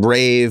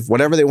 rave,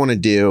 whatever they want to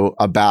do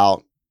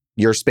about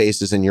your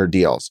spaces and your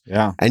deals.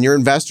 Yeah. And your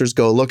investors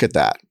go look at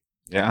that.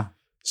 Yeah.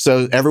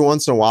 So every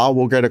once in a while,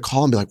 we'll get a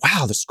call and be like,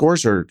 wow, the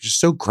scores are just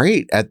so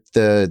great at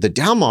the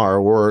Del Mar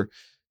or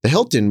the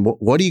Hilton.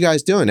 What are you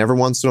guys doing? Every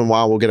once in a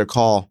while, we'll get a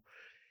call.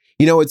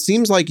 You know, it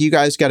seems like you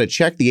guys got to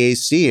check the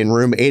AC in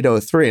room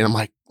 803. And I'm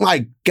like,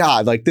 my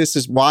God, like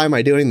why am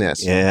I doing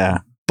this? Yeah.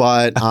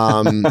 But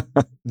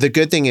the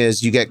good thing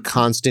is you get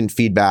constant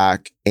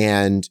feedback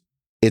and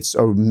it's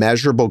a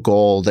measurable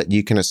goal that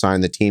you can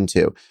assign the team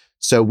to.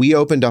 So we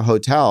opened a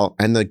hotel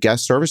and the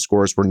guest service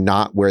scores were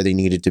not where they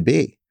needed to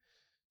be.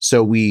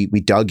 So we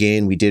dug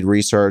in, we did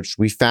research,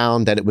 we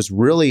found that it was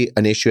really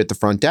an issue at the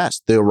front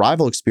desk. The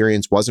arrival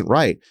experience wasn't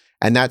right.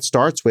 And that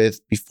starts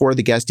with before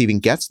the guest even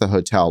gets to the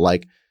hotel,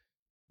 like,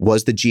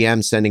 was the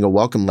GM sending a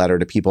welcome letter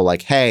to people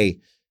like, hey,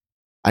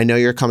 I know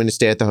you're coming to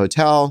stay at the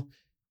hotel.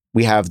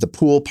 We have the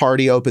pool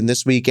party open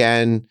this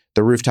weekend.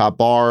 The rooftop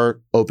bar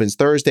opens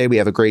Thursday. We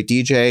have a great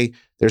DJ.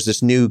 There's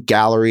this new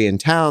gallery in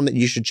town that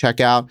you should check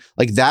out.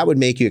 Like that would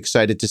make you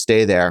excited to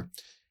stay there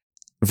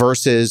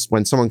versus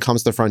when someone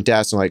comes to the front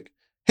desk and like,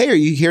 hey, are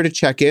you here to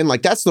check in?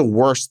 Like that's the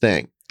worst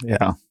thing.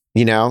 Yeah.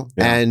 You know,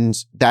 and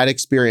that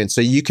experience.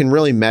 So you can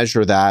really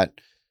measure that,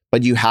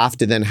 but you have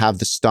to then have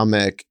the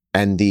stomach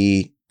and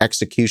the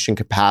execution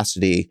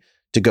capacity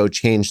to go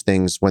change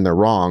things when they're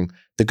wrong.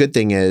 The good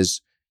thing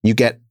is you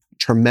get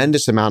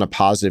tremendous amount of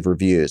positive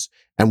reviews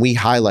and we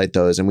highlight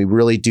those and we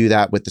really do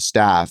that with the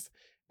staff.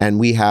 And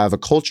we have a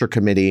culture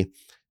committee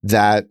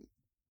that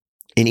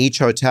in each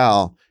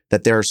hotel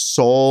that their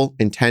sole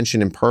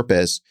intention and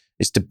purpose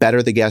is to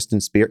better the guest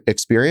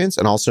experience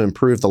and also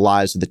improve the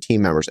lives of the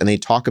team members. And they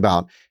talk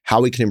about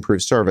how we can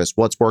improve service,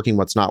 what's working,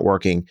 what's not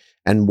working,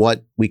 and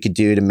what we could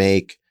do to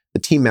make the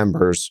team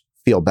members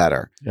feel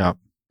better. Yeah.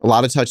 A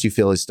lot of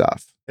touchy-feely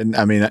stuff. And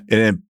I mean,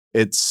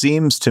 it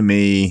seems to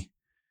me,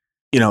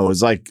 you know, it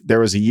was like there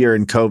was a year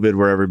in COVID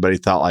where everybody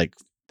thought like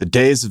the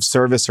days of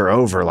service are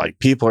over. Like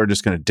people are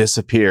just going to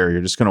disappear.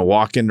 You're just going to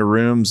walk into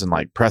rooms and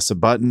like press a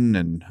button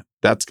and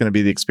that's going to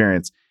be the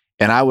experience.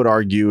 And I would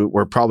argue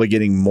we're probably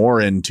getting more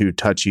into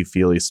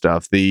touchy-feely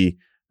stuff. The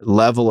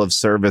level of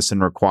service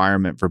and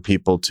requirement for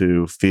people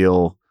to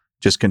feel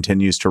just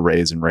continues to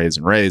raise and raise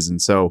and raise.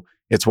 And so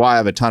it's why I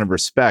have a ton of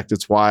respect.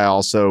 It's why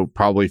also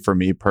probably for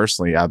me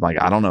personally, I'm like,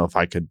 I don't know if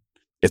I could,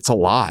 it's a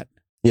lot.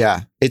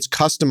 Yeah, it's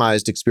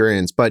customized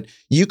experience, but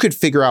you could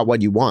figure out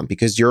what you want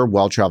because you're a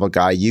well-traveled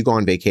guy. You go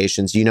on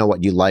vacations, you know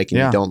what you like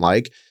and you don't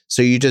like.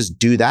 So you just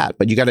do that,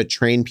 but you got to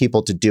train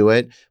people to do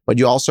it, but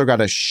you also got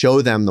to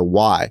show them the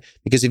why.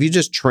 Because if you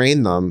just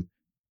train them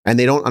and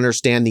they don't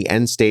understand the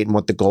end state and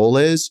what the goal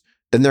is,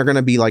 then they're going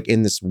to be like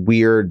in this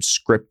weird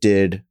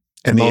scripted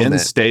and moment. The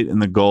end state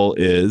and the goal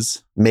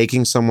is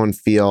making someone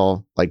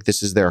feel like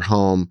this is their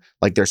home,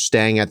 like they're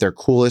staying at their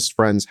coolest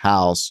friend's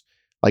house,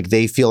 like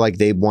they feel like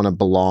they want to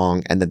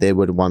belong and that they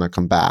would want to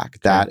come back.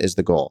 That is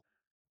the goal.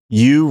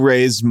 You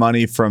raised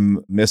money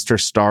from Mr.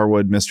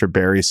 Starwood, Mr.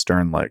 Barry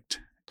Sternlicht.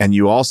 And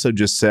you also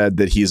just said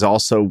that he's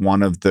also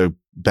one of the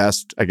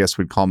best, I guess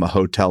we'd call him a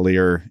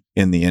hotelier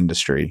in the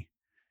industry.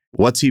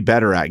 What's he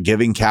better at,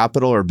 giving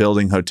capital or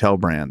building hotel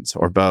brands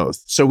or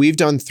both? So we've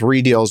done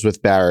 3 deals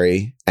with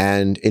Barry,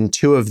 and in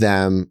 2 of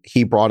them,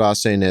 he brought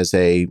us in as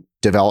a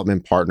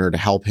development partner to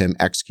help him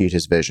execute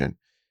his vision.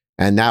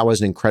 And that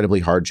was an incredibly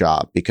hard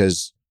job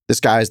because this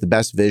guy has the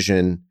best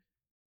vision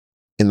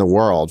in the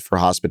world for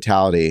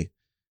hospitality,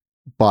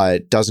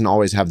 but doesn't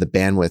always have the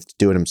bandwidth to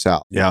do it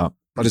himself. Yeah.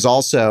 But is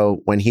also,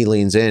 when he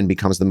leans in,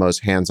 becomes the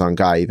most hands-on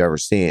guy you've ever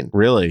seen.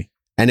 Really?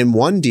 And in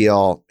one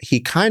deal,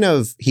 he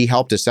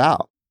helped us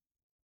out.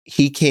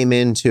 He came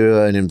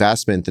into an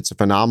investment that's a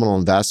phenomenal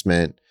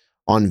investment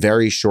on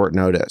very short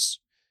notice.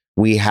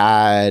 We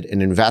had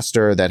an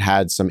investor that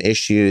had some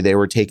issue. They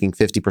were taking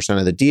 50%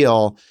 of the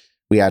deal.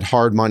 We had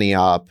hard money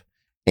up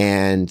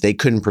and they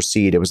couldn't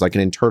proceed. It was like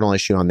an internal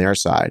issue on their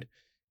side.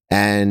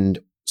 And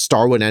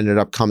Starwood ended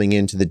up coming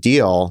into the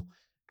deal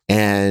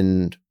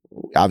and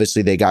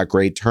obviously they got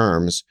great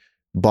terms,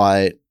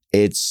 but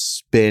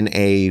it's been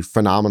a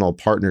phenomenal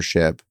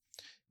partnership.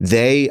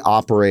 They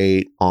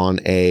operate on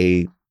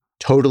a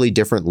totally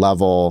different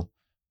level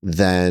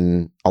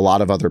than a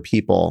lot of other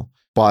people,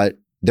 but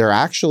they're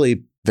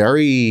actually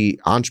very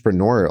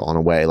entrepreneurial in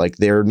a way. Like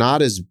they're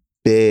not as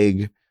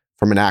big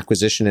from an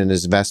acquisition and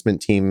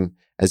investment team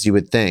as you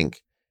would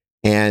think.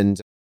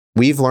 And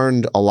we've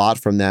learned a lot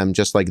from them,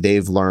 just like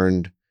they've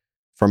learned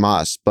from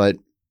us. But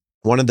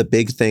one of the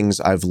big things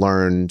I've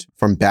learned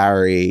from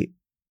Barry,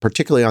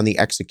 particularly on the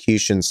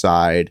execution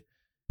side,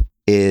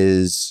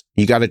 is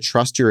you got to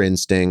trust your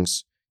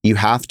instincts. You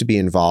have to be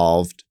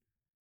involved,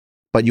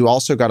 but you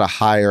also got to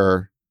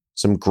hire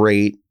some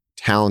great,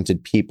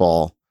 talented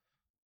people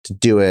to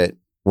do it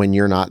when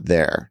you're not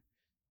there.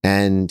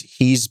 And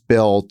he's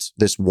built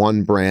this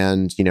one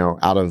brand,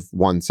 out of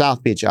one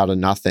South Beach, out of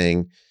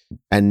nothing.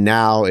 And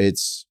now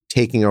it's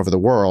taking over the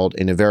world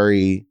in a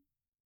very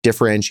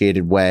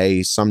differentiated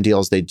way. Some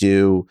deals they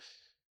do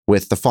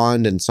with the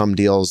fund and some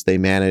deals they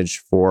manage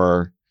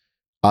for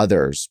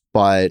others.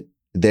 But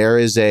there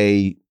is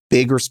a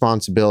big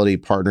responsibility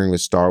partnering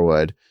with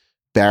Starwood.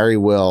 Barry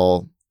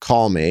will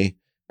call me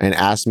and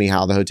ask me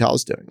how the hotel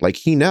is doing. Like,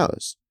 he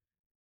knows.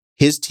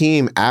 His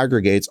team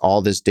aggregates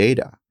all this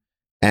data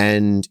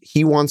and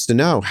he wants to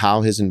know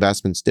how his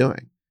investment's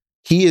doing.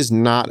 He is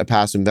not a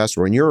passive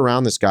investor. When you're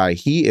around this guy,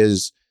 he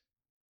is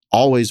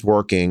always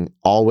working,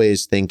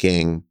 always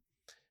thinking,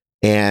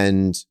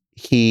 and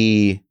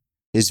he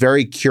is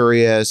very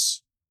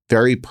curious,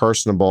 very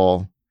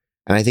personable.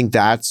 And I think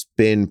that's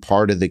been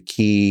part of the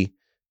key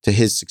to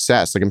his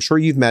success. Like, I'm sure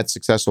you've met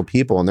successful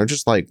people and they're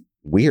just like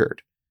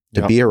weird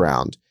to be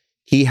around.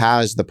 He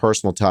has the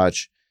personal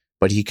touch,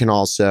 but he can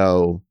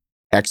also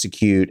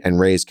execute and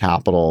raise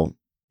capital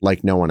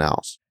like no one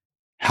else.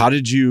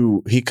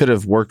 He could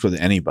have worked with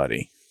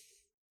anybody.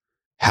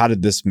 How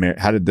did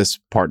this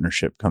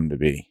partnership come to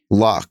be?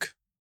 Luck.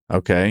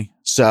 Okay.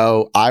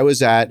 So I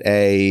was at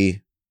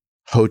a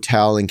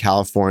hotel in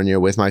California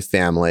with my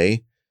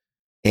family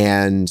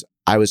and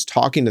I was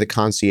talking to the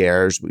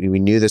concierge. We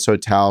knew this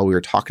hotel. We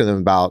were talking to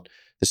them about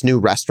this new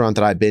restaurant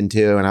that I'd been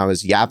to and I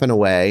was yapping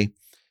away.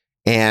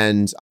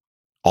 And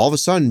all of a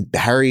sudden,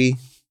 Barry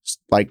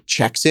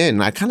checks in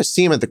and I kind of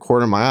see him at the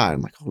corner of my eye.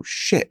 I'm like, oh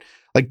shit.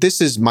 Like,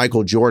 this is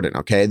Michael Jordan.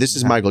 Okay. This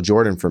is Michael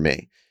Jordan for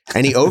me.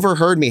 And he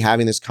overheard me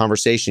having this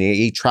conversation.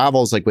 He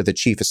travels with the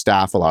chief of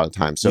staff a lot of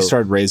times. So you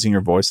started raising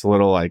your voice a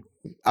little okay,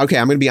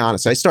 I'm going to be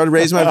honest. I started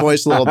raising my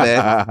voice a little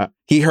bit.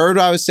 He heard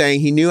what I was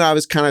saying. He knew I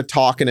was kind of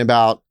talking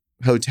about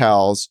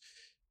hotels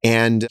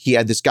and he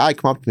had this guy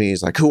come up to me.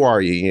 He's like, who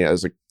are you? I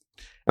was like,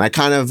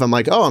 and I'm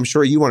like, oh, I'm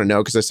sure you want to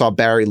know because I saw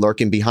Barry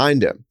lurking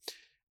behind him.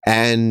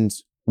 And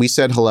we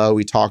said hello.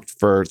 We talked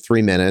for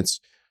 3 minutes.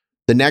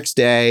 The next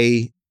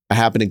day, I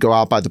happened to go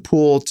out by the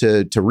pool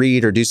to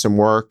read or do some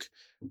work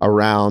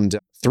around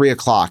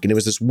 3:00. And it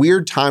was this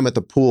weird time at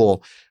the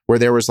pool where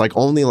there was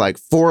only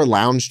 4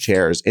 lounge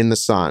chairs in the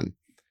sun.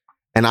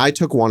 And I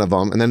took one of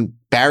them and then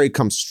Barry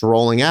comes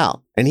strolling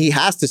out and he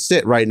has to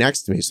sit right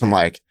next to me. So I'm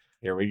like,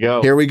 here we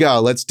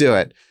go. Let's do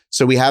it.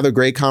 So we have a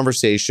great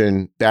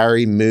conversation.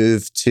 Barry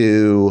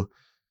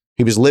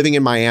he was living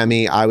in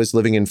Miami. I was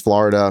living in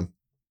Florida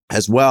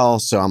as well.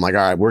 So I'm like,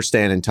 all right, we're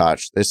staying in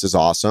touch. This is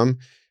awesome.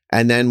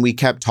 And then we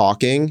kept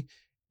talking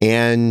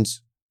and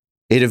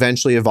it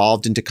eventually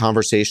evolved into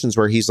conversations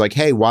where he's like,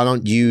 hey, why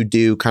don't you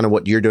do kind of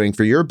what you're doing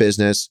for your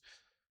business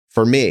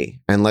for me?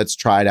 And let's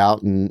try it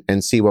out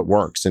and see what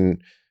works.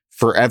 And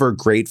forever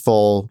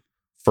grateful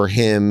for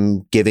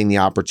him giving the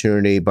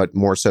opportunity, but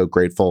more so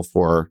grateful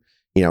for,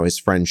 his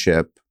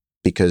friendship,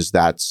 because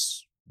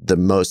that's the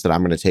most that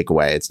I'm going to take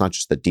away. It's not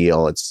just the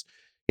deal. It's,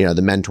 the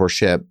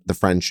mentorship, the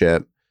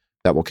friendship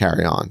that will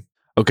carry on.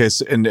 Okay.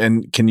 So,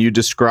 and can you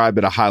describe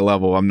at a high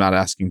level, I'm not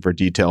asking for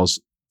details,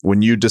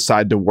 when you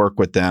decide to work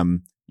with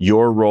them,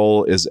 your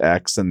role is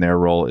X and their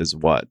role is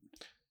what?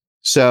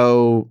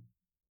 So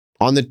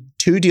on the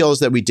 2 deals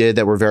that we did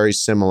that were very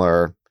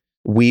similar,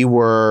 we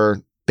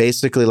were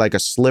basically like a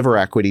sliver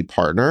equity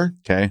partner.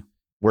 Okay.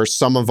 Where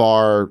some of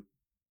our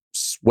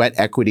sweat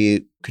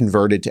equity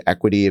converted to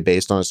equity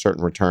based on a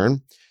certain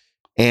return.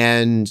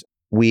 And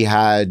we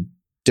had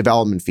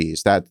development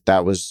fees.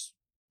 That was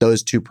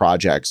those 2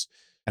 projects.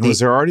 And was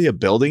there already a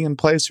building in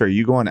place or are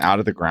you going out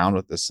of the ground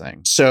with this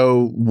thing?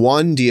 So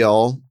one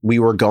deal, we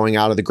were going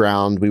out of the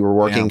ground. We were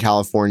working in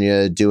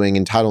California doing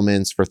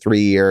entitlements for 3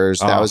 years.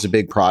 That was a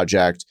big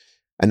project.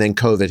 And then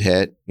COVID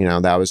hit,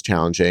 that was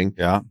challenging.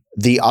 Yeah.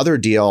 The other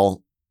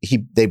deal,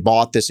 they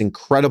bought this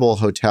incredible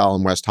hotel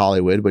in West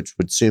Hollywood, which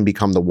would soon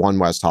become the One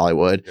West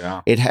Hollywood.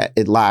 Yeah.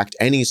 It lacked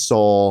any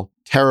soul,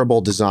 terrible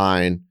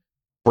design,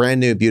 brand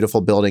new, beautiful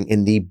building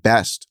in the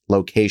best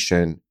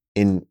location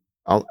in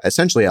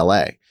essentially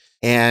LA.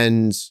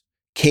 And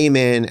came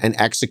in and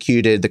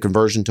executed the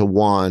conversion to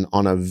One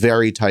on a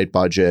very tight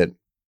budget.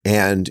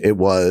 And it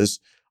was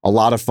a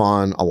lot of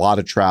fun, a lot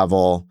of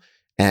travel,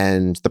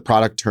 and the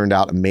product turned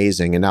out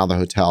amazing. And now the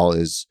hotel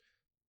is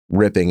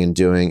ripping and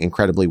doing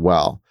incredibly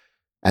well.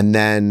 And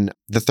then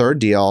the third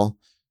deal,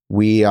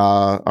 we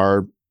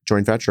are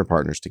joint venture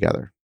partners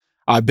together.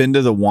 I've been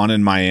to the one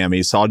in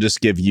Miami, so I'll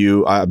just give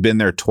you, I've been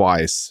there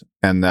twice.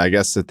 And I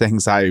guess the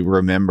things I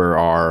remember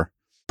are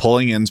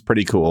pulling in's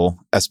pretty cool,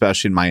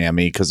 especially in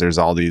Miami, because there's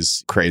all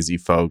these crazy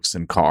folks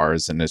and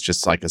cars, and it's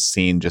just like a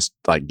scene, just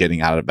like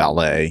getting out of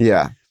ballet.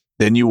 Yeah.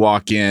 Then you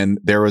walk in,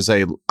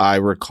 I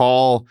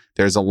recall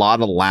there's a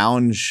lot of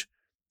lounge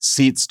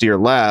seats to your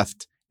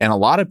left, and a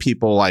lot of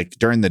people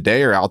during the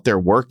day are out there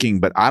working,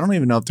 but I don't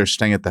even know if they're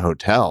staying at the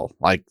hotel.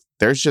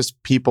 There's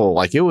just people,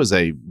 it was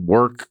a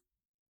work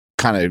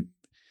kind of.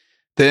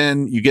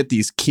 Then you get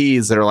these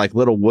keys that are like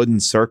little wooden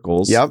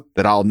circles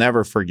that I'll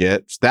never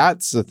forget.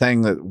 That's the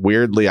thing that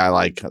weirdly I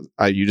like.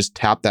 You just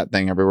tap that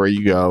thing everywhere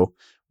you go.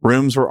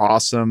 Rooms were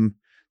awesome.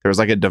 there was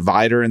like a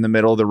divider in the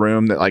middle of the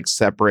room that like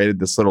separated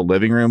this little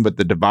living room, but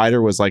the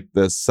divider was like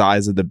the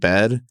size of the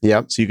bed.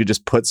 Yep. So you could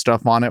just put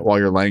stuff on it while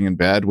you're laying in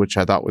bed, which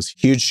I thought was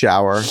Huge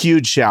shower.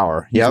 huge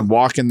shower. You Yep. can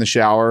walk in the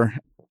shower.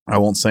 I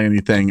won't say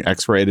anything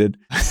X-rated.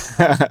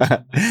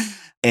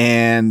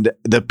 And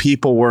the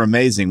people were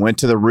amazing. Went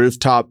to the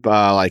rooftop,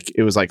 like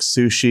it was like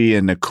sushi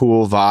and a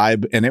cool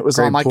vibe. And it was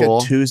Great on like pool.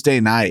 a Tuesday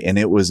night and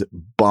it was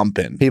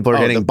bumping. People are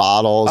getting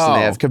bottles and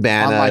they have on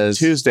cabanas. like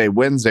Tuesday,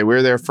 Wednesday, we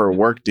were there for a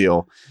work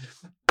deal.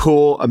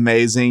 Pool,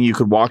 amazing. You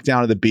could walk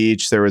down to the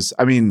beach. There was,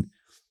 I mean,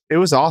 it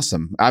was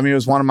awesome. I mean, it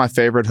was one of my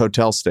favorite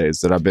hotel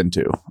stays that I've been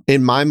to.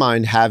 In my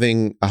mind,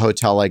 having a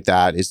hotel like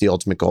that is the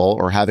ultimate goal,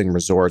 or having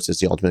resorts is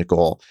the ultimate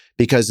goal,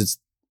 because it's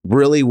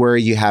really where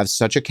you have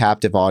such a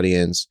captive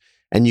audience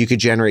and you could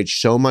generate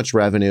so much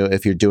revenue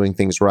if you're doing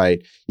things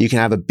right. You can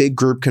have a big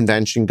group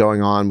convention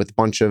going on with a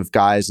bunch of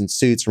guys in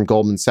suits from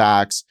Goldman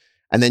Sachs,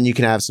 and then you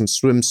can have some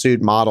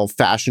swimsuit model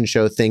fashion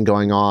show thing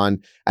going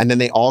on, and then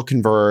they all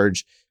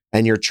converge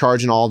and you're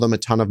charging all of them a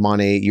ton of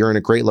money. You're in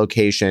a great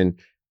location.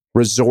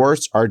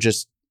 Resorts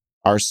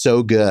are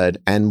so good,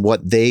 and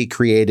what they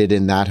created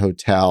in that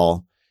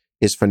hotel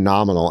is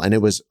phenomenal. And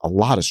it was a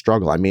lot of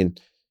struggle. I mean,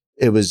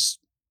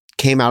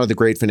 came out of the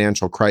great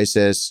financial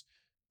crisis.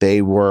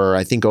 They were,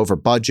 I think, over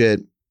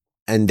budget,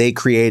 and they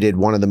created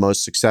one of the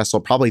most successful,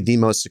 probably the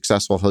most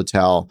successful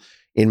hotel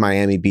in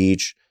Miami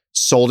Beach,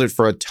 sold it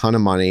for a ton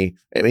of money.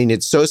 I mean,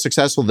 it's so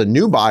successful. The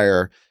new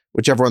buyer,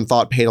 which everyone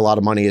thought paid a lot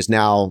of money, is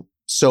now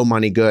so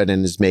money good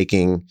and is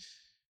making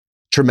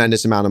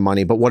tremendous amount of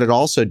money. But what it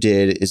also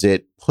did is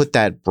it put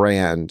that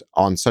brand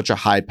on such a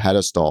high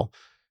pedestal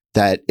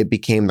that it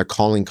became the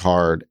calling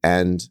card,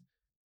 and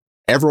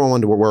everyone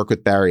wanted to work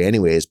with Barry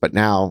anyways, but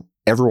now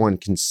everyone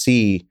can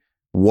see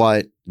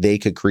what they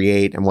could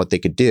create and what they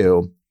could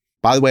do.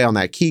 By the way, on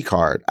that key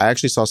card, I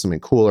actually saw something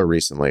cooler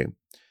recently.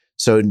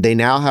 So they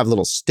now have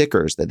little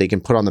stickers that they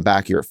can put on the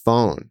back of your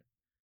phone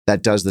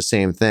that does the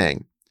same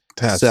thing.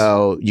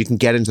 So you can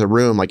get into the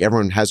room, like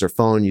everyone has their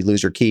phone, you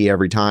lose your key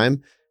every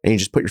time, and you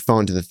just put your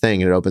phone to the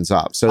thing and it opens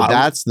up. So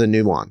that's the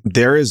new one.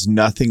 There is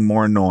nothing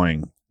more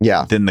annoying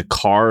than the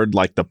card,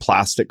 like the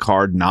plastic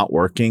card not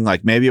working.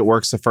 Like maybe it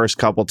works the first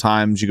couple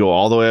times, you go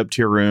all the way up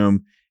to your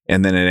room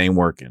and then it ain't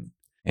working.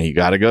 And you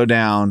got to go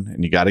down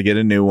and you got to get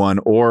a new one,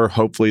 or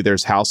hopefully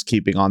there's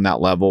housekeeping on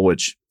that level,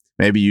 which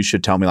maybe you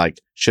should tell me,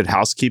 like, should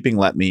housekeeping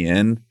let me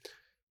in?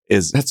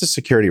 That's a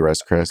security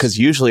risk, Chris. Because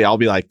usually I'll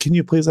be like, can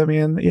you please let me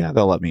in? Yeah,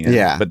 they'll let me in.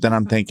 Yeah. But then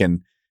I'm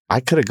thinking,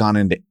 I could have gone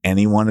into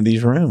any one of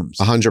these rooms.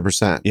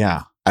 100%.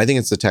 Yeah. I think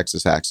it's the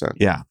Texas accent.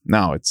 Yeah.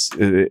 No, it's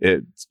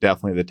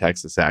definitely the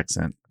Texas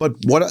accent. But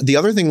what the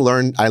other thing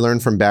I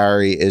learned from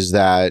Barry is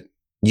that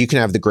you can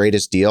have the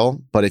greatest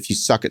deal, but if you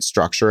suck at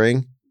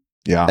structuring,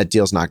 that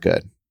deal's not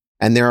good.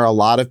 And there are a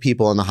lot of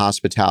people in the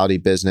hospitality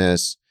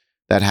business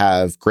that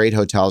have great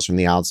hotels from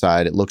the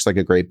outside. It looks like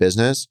a great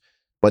business,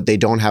 but they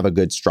don't have a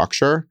good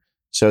structure.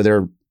 So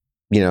they're,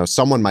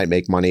 someone might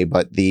make money,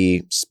 but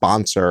the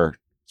sponsor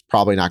is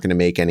probably not going to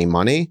make any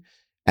money.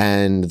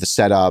 And the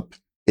setup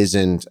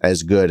isn't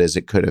as good as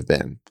it could have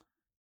been.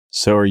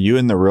 So are you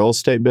in the real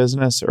estate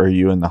business or are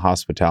you in the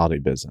hospitality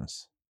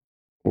business?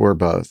 We're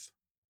both.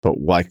 But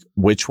like,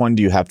 which one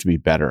do you have to be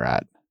better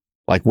at?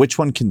 Like, which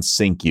one can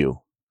sink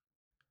you?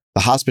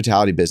 The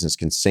hospitality business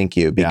can sink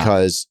you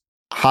because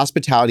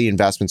hospitality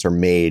investments are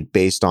made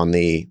based on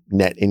the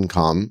net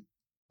income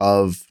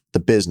of the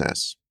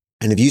business.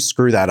 And if you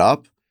screw that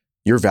up,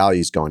 your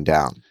value's going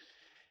down.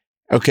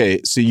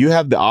 Okay, so you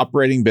have the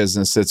operating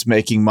business that's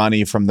making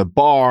money from the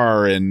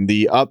bar and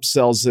the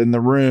upsells in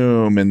the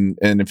room, and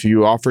if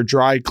you offer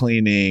dry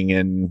cleaning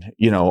and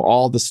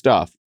all the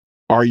stuff.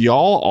 Are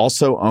y'all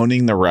also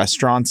owning the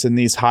restaurants in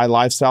these high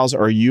lifestyles?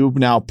 Or are you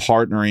now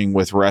partnering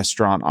with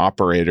restaurant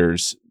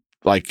operators?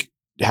 Like,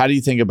 how do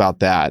you think about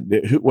that?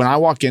 When I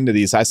walk into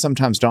these, I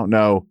sometimes don't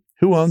know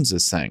who owns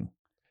this thing.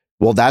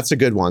 Well, that's a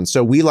good one.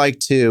 So we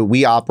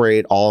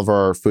operate all of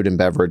our food and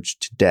beverage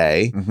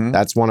today. Mm-hmm.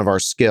 That's one of our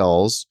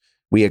skills.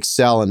 We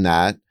excel in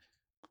that.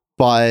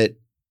 But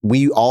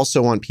we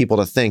also want people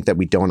to think that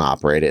we don't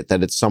operate it,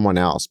 that it's someone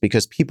else,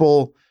 because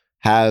people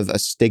have a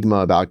stigma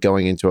about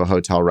going into a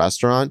hotel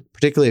restaurant,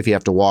 particularly if you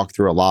have to walk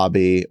through a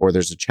lobby or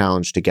there's a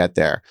challenge to get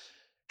there.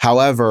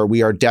 However,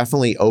 we are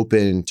definitely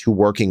open to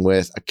working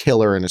with a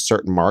killer in a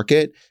certain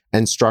market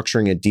and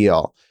structuring a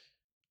deal.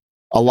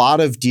 A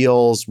lot of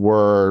deals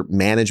were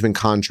management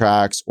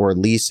contracts or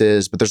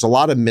leases, but there's a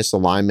lot of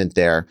misalignment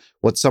there.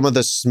 What some of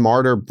the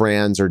smarter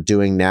brands are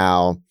doing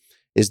now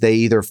is they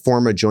either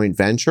form a joint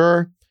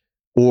venture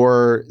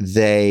or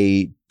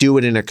they do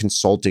it in a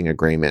consulting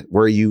agreement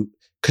where you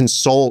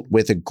consult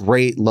with a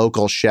great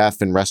local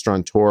chef and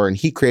restaurateur, and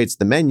he creates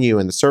the menu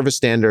and the service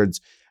standards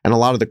and a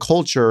lot of the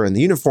culture and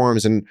the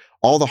uniforms and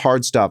all the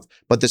hard stuff.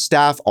 But the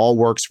staff all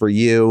works for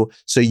you,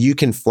 so you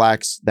can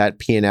flex that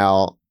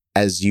P&L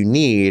as you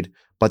need,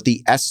 but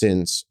the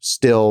essence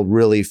still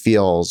really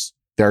feels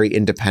very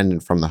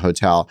independent from the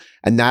hotel.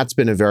 And that's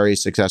been a very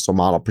successful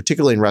model,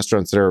 particularly in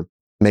restaurants that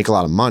make a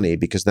lot of money,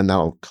 because then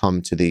that'll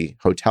come to the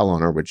hotel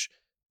owner, which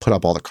put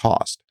up all the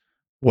cost.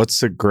 What's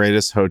the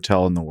greatest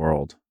hotel in the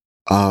world?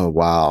 Oh,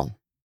 wow.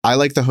 I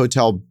like the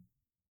Hotel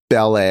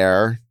Bel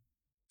Air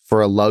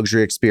for a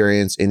luxury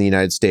experience in the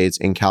United States,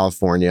 in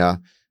California.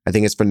 I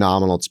think it's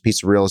phenomenal. It's a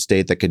piece of real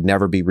estate that could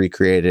never be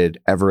recreated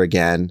ever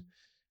again.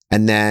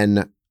 And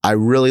then I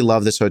really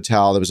love this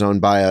hotel that was owned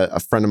by a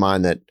friend of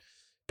mine that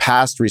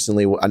passed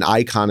recently, an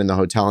icon in the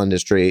hotel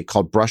industry,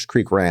 called Brush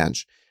Creek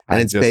Ranch. And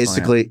it's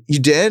basically, you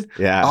did?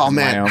 Yeah. Oh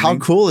man, Wyoming. How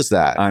cool is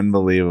that?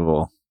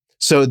 Unbelievable.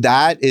 So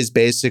that is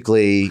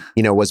basically,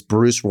 was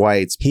Bruce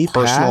White's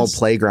personal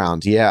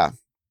playground. Yeah.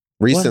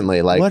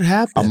 Recently, what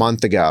happened? A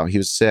month ago, he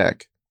was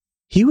sick.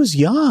 He was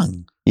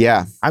young.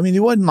 Yeah. I mean, he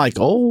wasn't like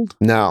old.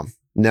 No.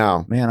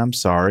 Man, I'm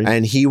sorry.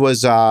 And he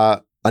was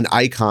an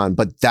icon,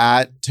 but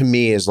that to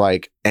me is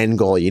like end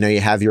goal. You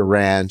have your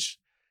ranch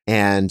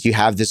and you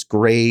have this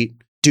great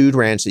dude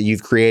ranch that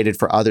you've created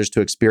for others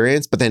to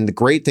experience. But then the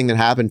great thing that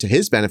happened to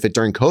his benefit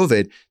during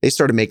COVID, they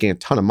started making a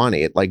ton of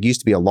money. It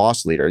used to be a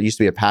loss leader. It used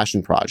to be a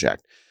passion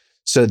project.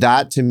 So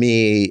that to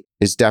me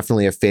is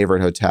definitely a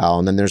favorite hotel.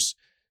 And then there's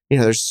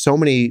so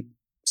many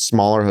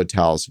smaller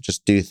hotels that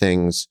just do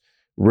things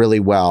really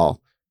well.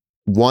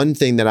 One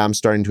thing that I'm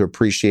starting to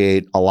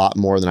appreciate a lot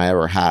more than I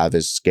ever have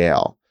is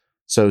scale.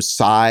 So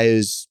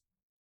size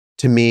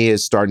to me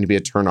is starting to be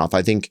a turnoff.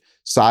 I think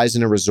size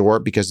in a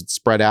resort, because it's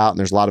spread out and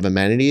there's a lot of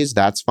amenities,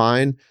 that's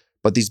fine.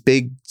 But these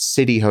big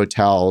city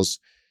hotels,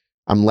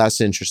 I'm less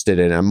interested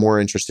in. I'm more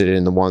interested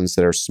in the ones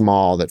that are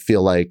small, that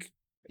feel like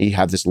you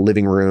have this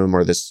living room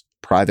or this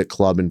private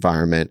club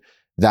environment.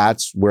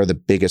 That's where the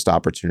biggest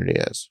opportunity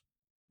is.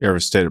 You ever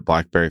stayed at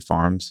Blackberry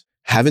Farms?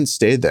 Haven't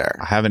stayed there.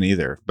 I haven't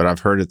either, but I've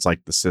heard it's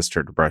like the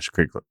sister to Brush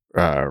Creek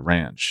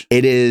Ranch.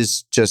 It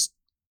is just,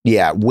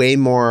 way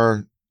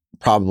more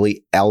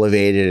probably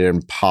elevated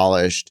and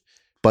polished,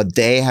 but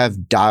they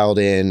have dialed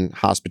in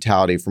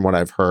hospitality, from what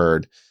I've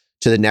heard,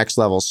 to the next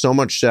level. So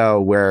much so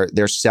where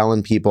they're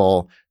selling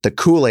people the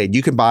Kool-Aid.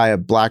 You can buy a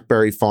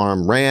Blackberry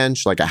Farm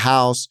ranch, like a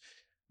house.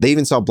 They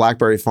even sell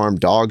Blackberry Farm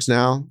dogs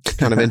now.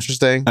 Kind of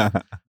interesting.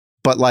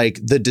 But like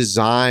the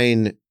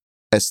design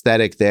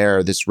aesthetic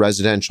there, this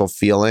residential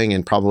feeling,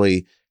 and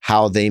probably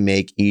how they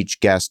make each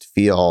guest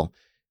feel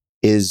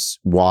is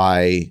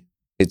why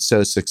it's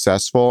so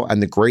successful.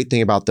 And the great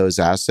thing about those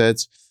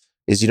assets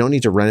is you don't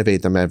need to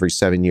renovate them every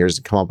 7 years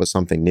and come up with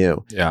something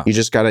new. Yeah. You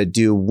just got to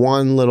do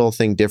one little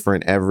thing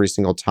different every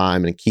single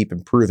time and keep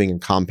improving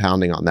and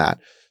compounding on that.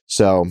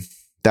 So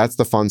that's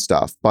the fun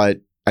stuff.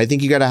 But I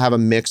think you got to have a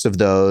mix of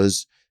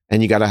those,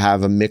 and you got to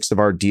have a mix of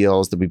our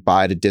deals that we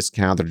buy at a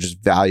discount that are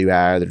just value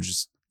add, that are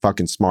just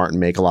fucking smart and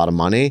make a lot of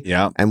money.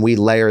 Yeah. And we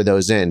layer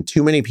those in.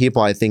 Too many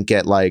people, I think,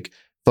 get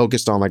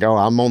focused on oh,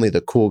 I'm only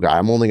the cool guy.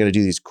 I'm only going to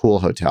do these cool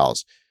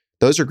hotels.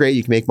 Those are great.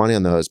 You can make money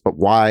on those, but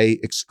why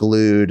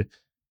exclude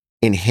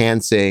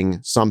enhancing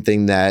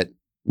something that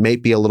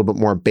might be a little bit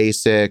more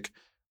basic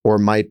or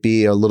might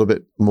be a little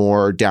bit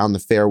more down the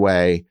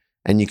fairway,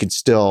 and you can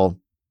still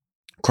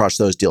crush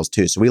those deals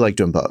too. So we like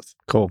doing both.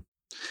 Cool.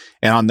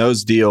 And on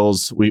those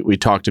deals, we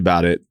talked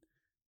about it.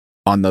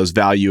 On those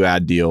value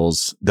add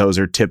deals, those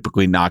are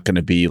typically not going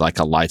to be like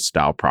a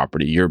lifestyle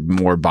property. You're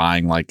more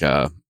buying like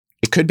a...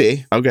 It could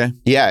be. Okay.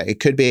 Yeah,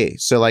 it could be.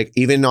 So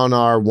even on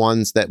our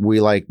ones that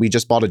we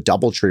just bought a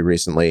DoubleTree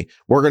recently.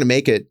 We're going to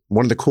make it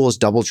one of the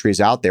coolest DoubleTrees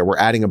out there. We're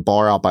adding a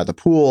bar out by the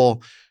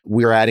pool.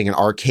 We're adding an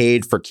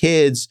arcade for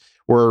kids.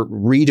 We're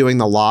redoing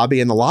the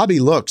lobby, and the lobby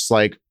looks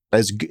like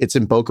it's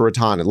in Boca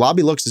Raton. The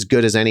lobby looks as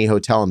good as any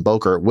hotel in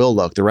Boca will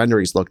look. The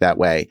renderings look that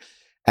way.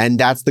 And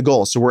that's the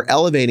goal. So we're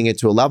elevating it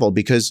to a level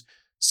because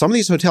some of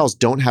these hotels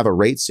don't have a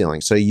rate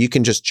ceiling. So you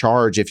can just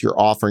charge if you're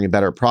offering a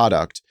better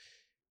product.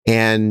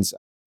 And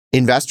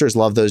investors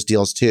love those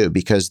deals too,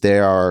 because they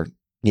are,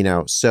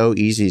 so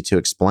easy to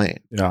explain.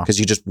 Yeah. Because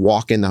you just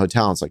walk in the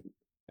hotel and it's like,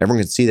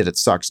 everyone can see that it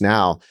sucks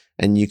now,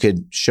 and you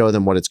could show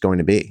them what it's going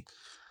to be.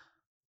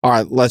 All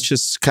right, let's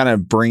just kind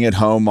of bring it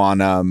home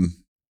on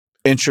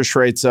interest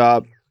rates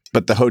up,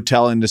 but the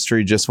hotel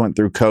industry just went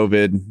through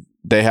COVID.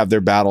 They have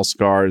their battle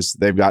scars.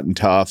 They've gotten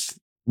tough.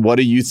 What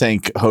do you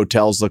think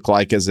hotels look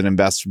like as an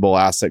investable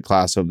asset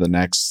class over the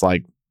next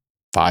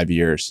 5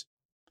 years?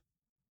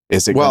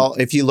 Is it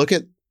if you look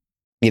at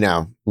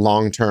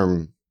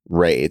long-term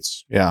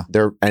rates,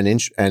 they're and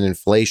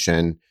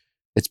inflation,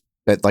 it's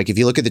if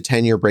you look at the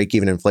 10-year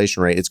break-even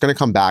inflation rate, it's going to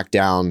come back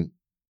down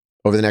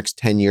over the next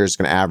 10 years. It's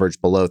going to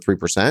average below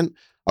 3%,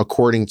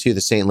 according to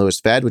the St. Louis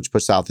Fed, which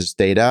puts out this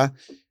data.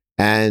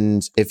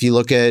 And if you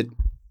look at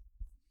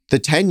the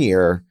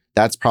 10-year,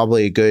 that's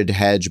probably a good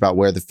hedge about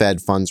where the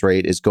Fed funds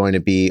rate is going to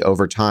be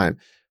over time.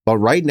 But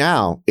right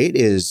now, it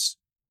is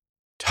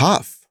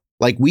tough.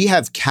 We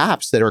have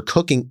caps that are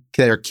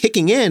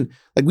kicking in.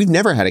 We've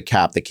never had a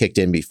cap that kicked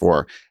in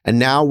before. And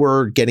now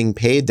we're getting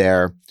paid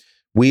there.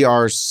 We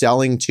are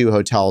selling to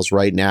hotels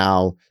right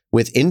now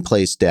with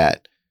in-place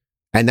debt.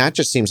 And that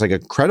just seems like a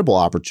credible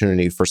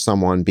opportunity for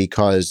someone,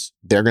 because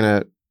they're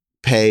going to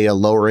pay a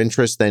lower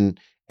interest than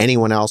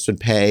anyone else would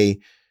pay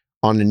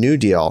on a new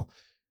deal.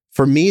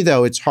 For me,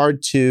 though, it's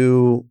hard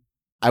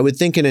I would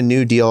think in a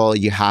new deal,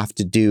 you have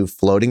to do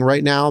floating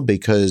right now,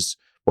 because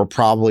we're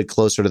probably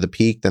closer to the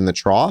peak than the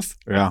trough.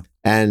 Yeah.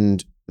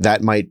 And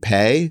that might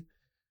pay.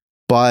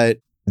 But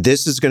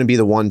this is going to be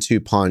the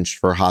 1-2 punch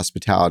for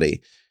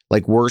hospitality.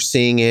 Like we're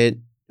seeing it.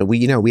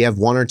 We have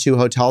 1 or 2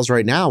 hotels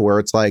right now where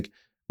it's like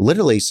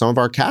literally some of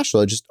our cash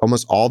flow just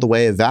almost all the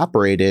way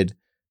evaporated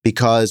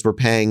because we're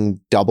paying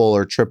double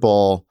or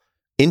triple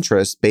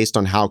interest based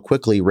on how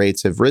quickly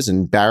rates have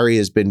risen. Barry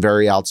has been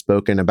very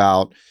outspoken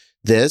about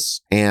this.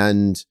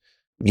 And,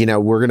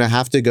 we're going to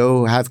have to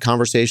go have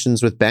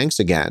conversations with banks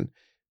again.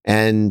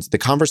 And the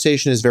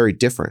conversation is very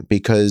different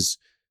because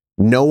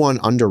no one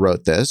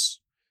underwrote this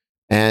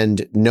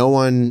and no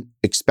one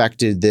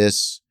expected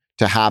this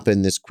to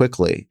happen this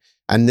quickly.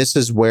 And this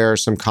is where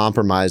some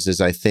compromises,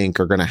 I think,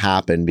 are going to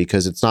happen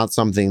because it's not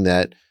something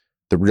that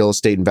the real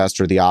estate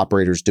investor, the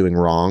operator is doing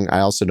wrong. I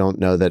also don't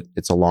know that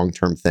it's a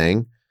long-term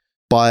thing.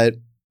 But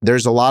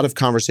there's a lot of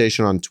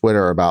conversation on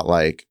Twitter about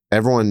like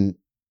everyone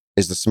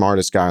is the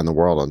smartest guy in the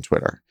world on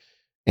Twitter.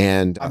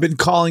 And I've been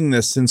calling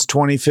this since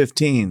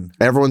 2015.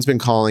 Everyone's been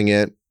calling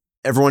it.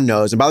 Everyone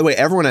knows. And by the way,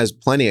 everyone has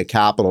plenty of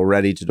capital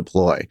ready to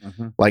deploy.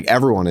 Like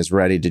everyone is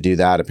ready to do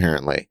that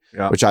apparently,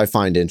 which I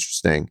find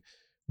interesting.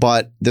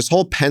 But this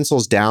whole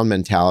pencils down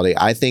mentality,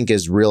 I think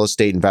as real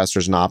estate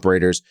investors and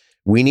operators,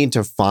 we need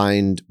to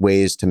find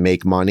ways to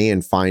make money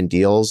and find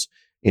deals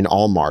in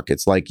all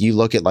markets. Like you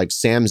look at like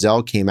Sam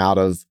Zell came out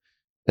of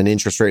an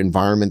interest rate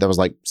environment that was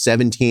like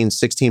 17,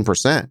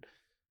 16%.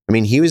 I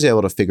mean, he was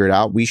able to figure it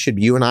out.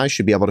 You and I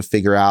should be able to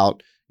figure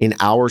out in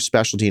our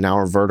specialty, in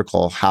our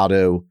vertical, how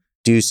to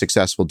do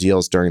successful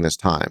deals during this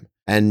time.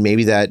 And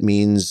maybe that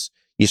means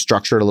you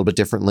structure it a little bit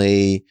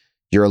differently.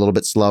 You're a little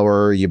bit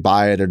slower. You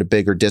buy it at a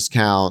bigger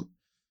discount.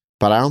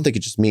 But I don't think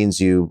it just means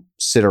you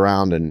sit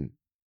around and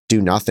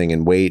do nothing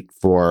and wait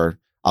for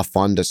a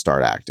fund to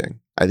start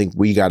acting. I think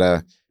we got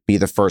to be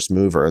the first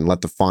mover and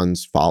let the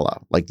funds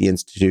follow, like the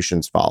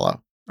institutions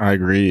follow. I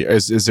agree.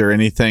 Is there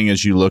anything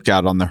as you look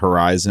out on the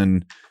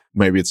horizon,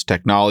 maybe it's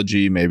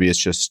technology, maybe it's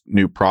just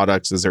new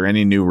products, is there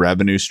any new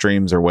revenue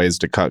streams or ways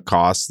to cut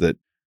costs that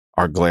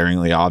are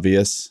glaringly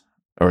obvious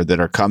or that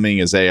are coming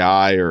as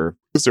AI, or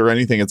is there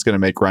anything that's going to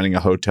make running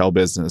a hotel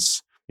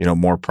business,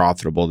 more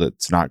profitable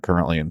that's not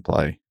currently in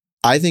play?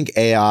 I think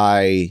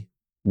AI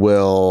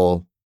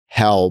will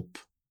help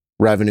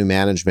revenue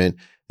management.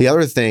 The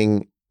other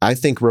thing, I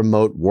think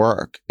remote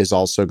work is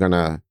also going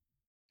to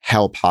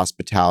help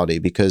hospitality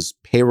because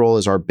payroll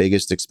is our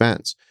biggest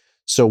expense.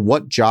 So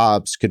what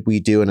jobs could we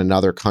do in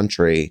another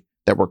country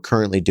that we're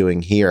currently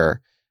doing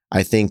here,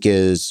 I think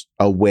is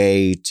a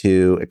way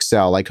to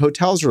excel. Like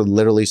hotels are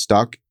literally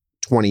stuck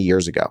 20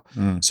 years ago.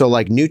 So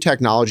like new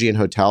technology in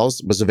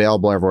hotels was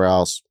available everywhere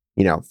else,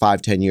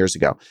 5-10 years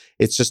ago.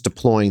 It's just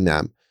deploying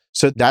them.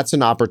 So that's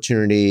an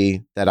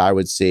opportunity that I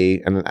would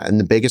see. And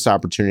the biggest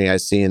opportunity I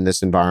see in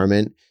this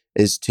environment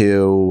is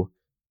to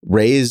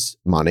raise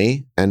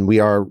money. And we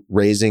are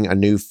raising a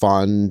new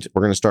fund.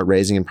 We're going to start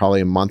raising in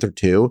probably a month or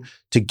 2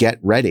 to get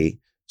ready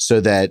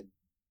so that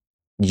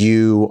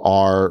you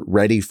are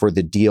ready for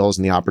the deals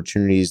and the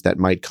opportunities that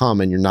might come.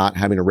 And you're not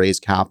having to raise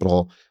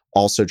capital,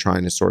 also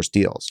trying to source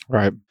deals.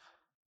 Right.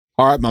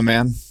 All right, my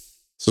man.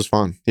 This was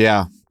fun.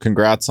 Yeah.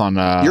 Congrats on...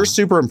 You're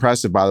super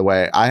impressive, by the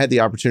way. I had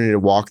the opportunity to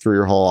walk through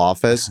your whole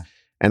office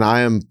and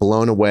I am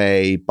blown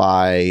away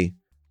by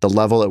the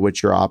level at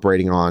which you're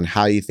operating on,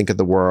 how you think of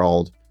the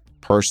world,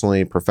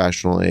 personally,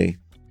 professionally.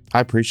 I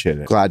appreciate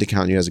it. Glad to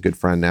count you as a good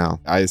friend now.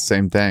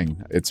 Same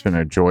thing. It's been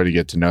a joy to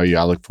get to know you.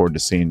 I look forward to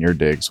seeing your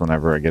digs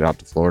whenever I get out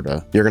to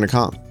Florida. You're going to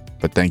come.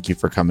 But thank you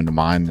for coming to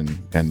mine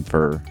and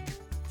for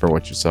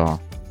what you saw.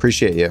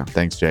 Appreciate you.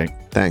 Thanks, Jake.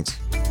 Thanks.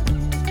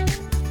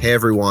 Hey,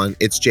 everyone.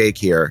 It's Jake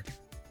here.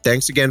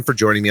 Thanks again for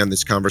joining me on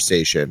this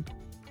conversation.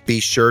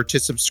 Be sure to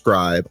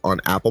subscribe on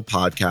Apple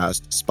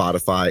Podcasts,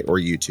 Spotify, or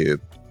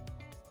YouTube.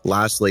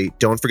 Lastly,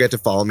 don't forget to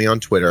follow me on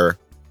Twitter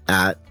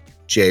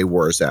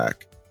 @JWurzak.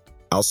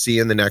 I'll see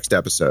you in the next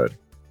episode.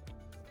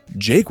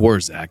 Jake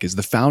Wurzak is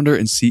the founder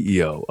and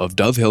CEO of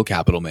Dove Hill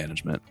Capital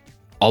Management.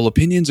 All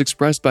opinions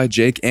expressed by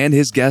Jake and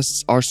his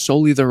guests are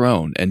solely their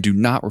own and do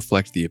not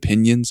reflect the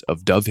opinions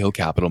of Dove Hill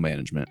Capital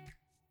Management.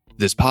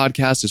 This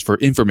podcast is for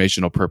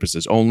informational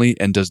purposes only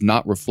and does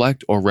not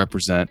reflect or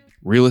represent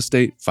real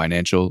estate,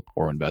 financial,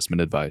 or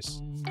investment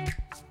advice.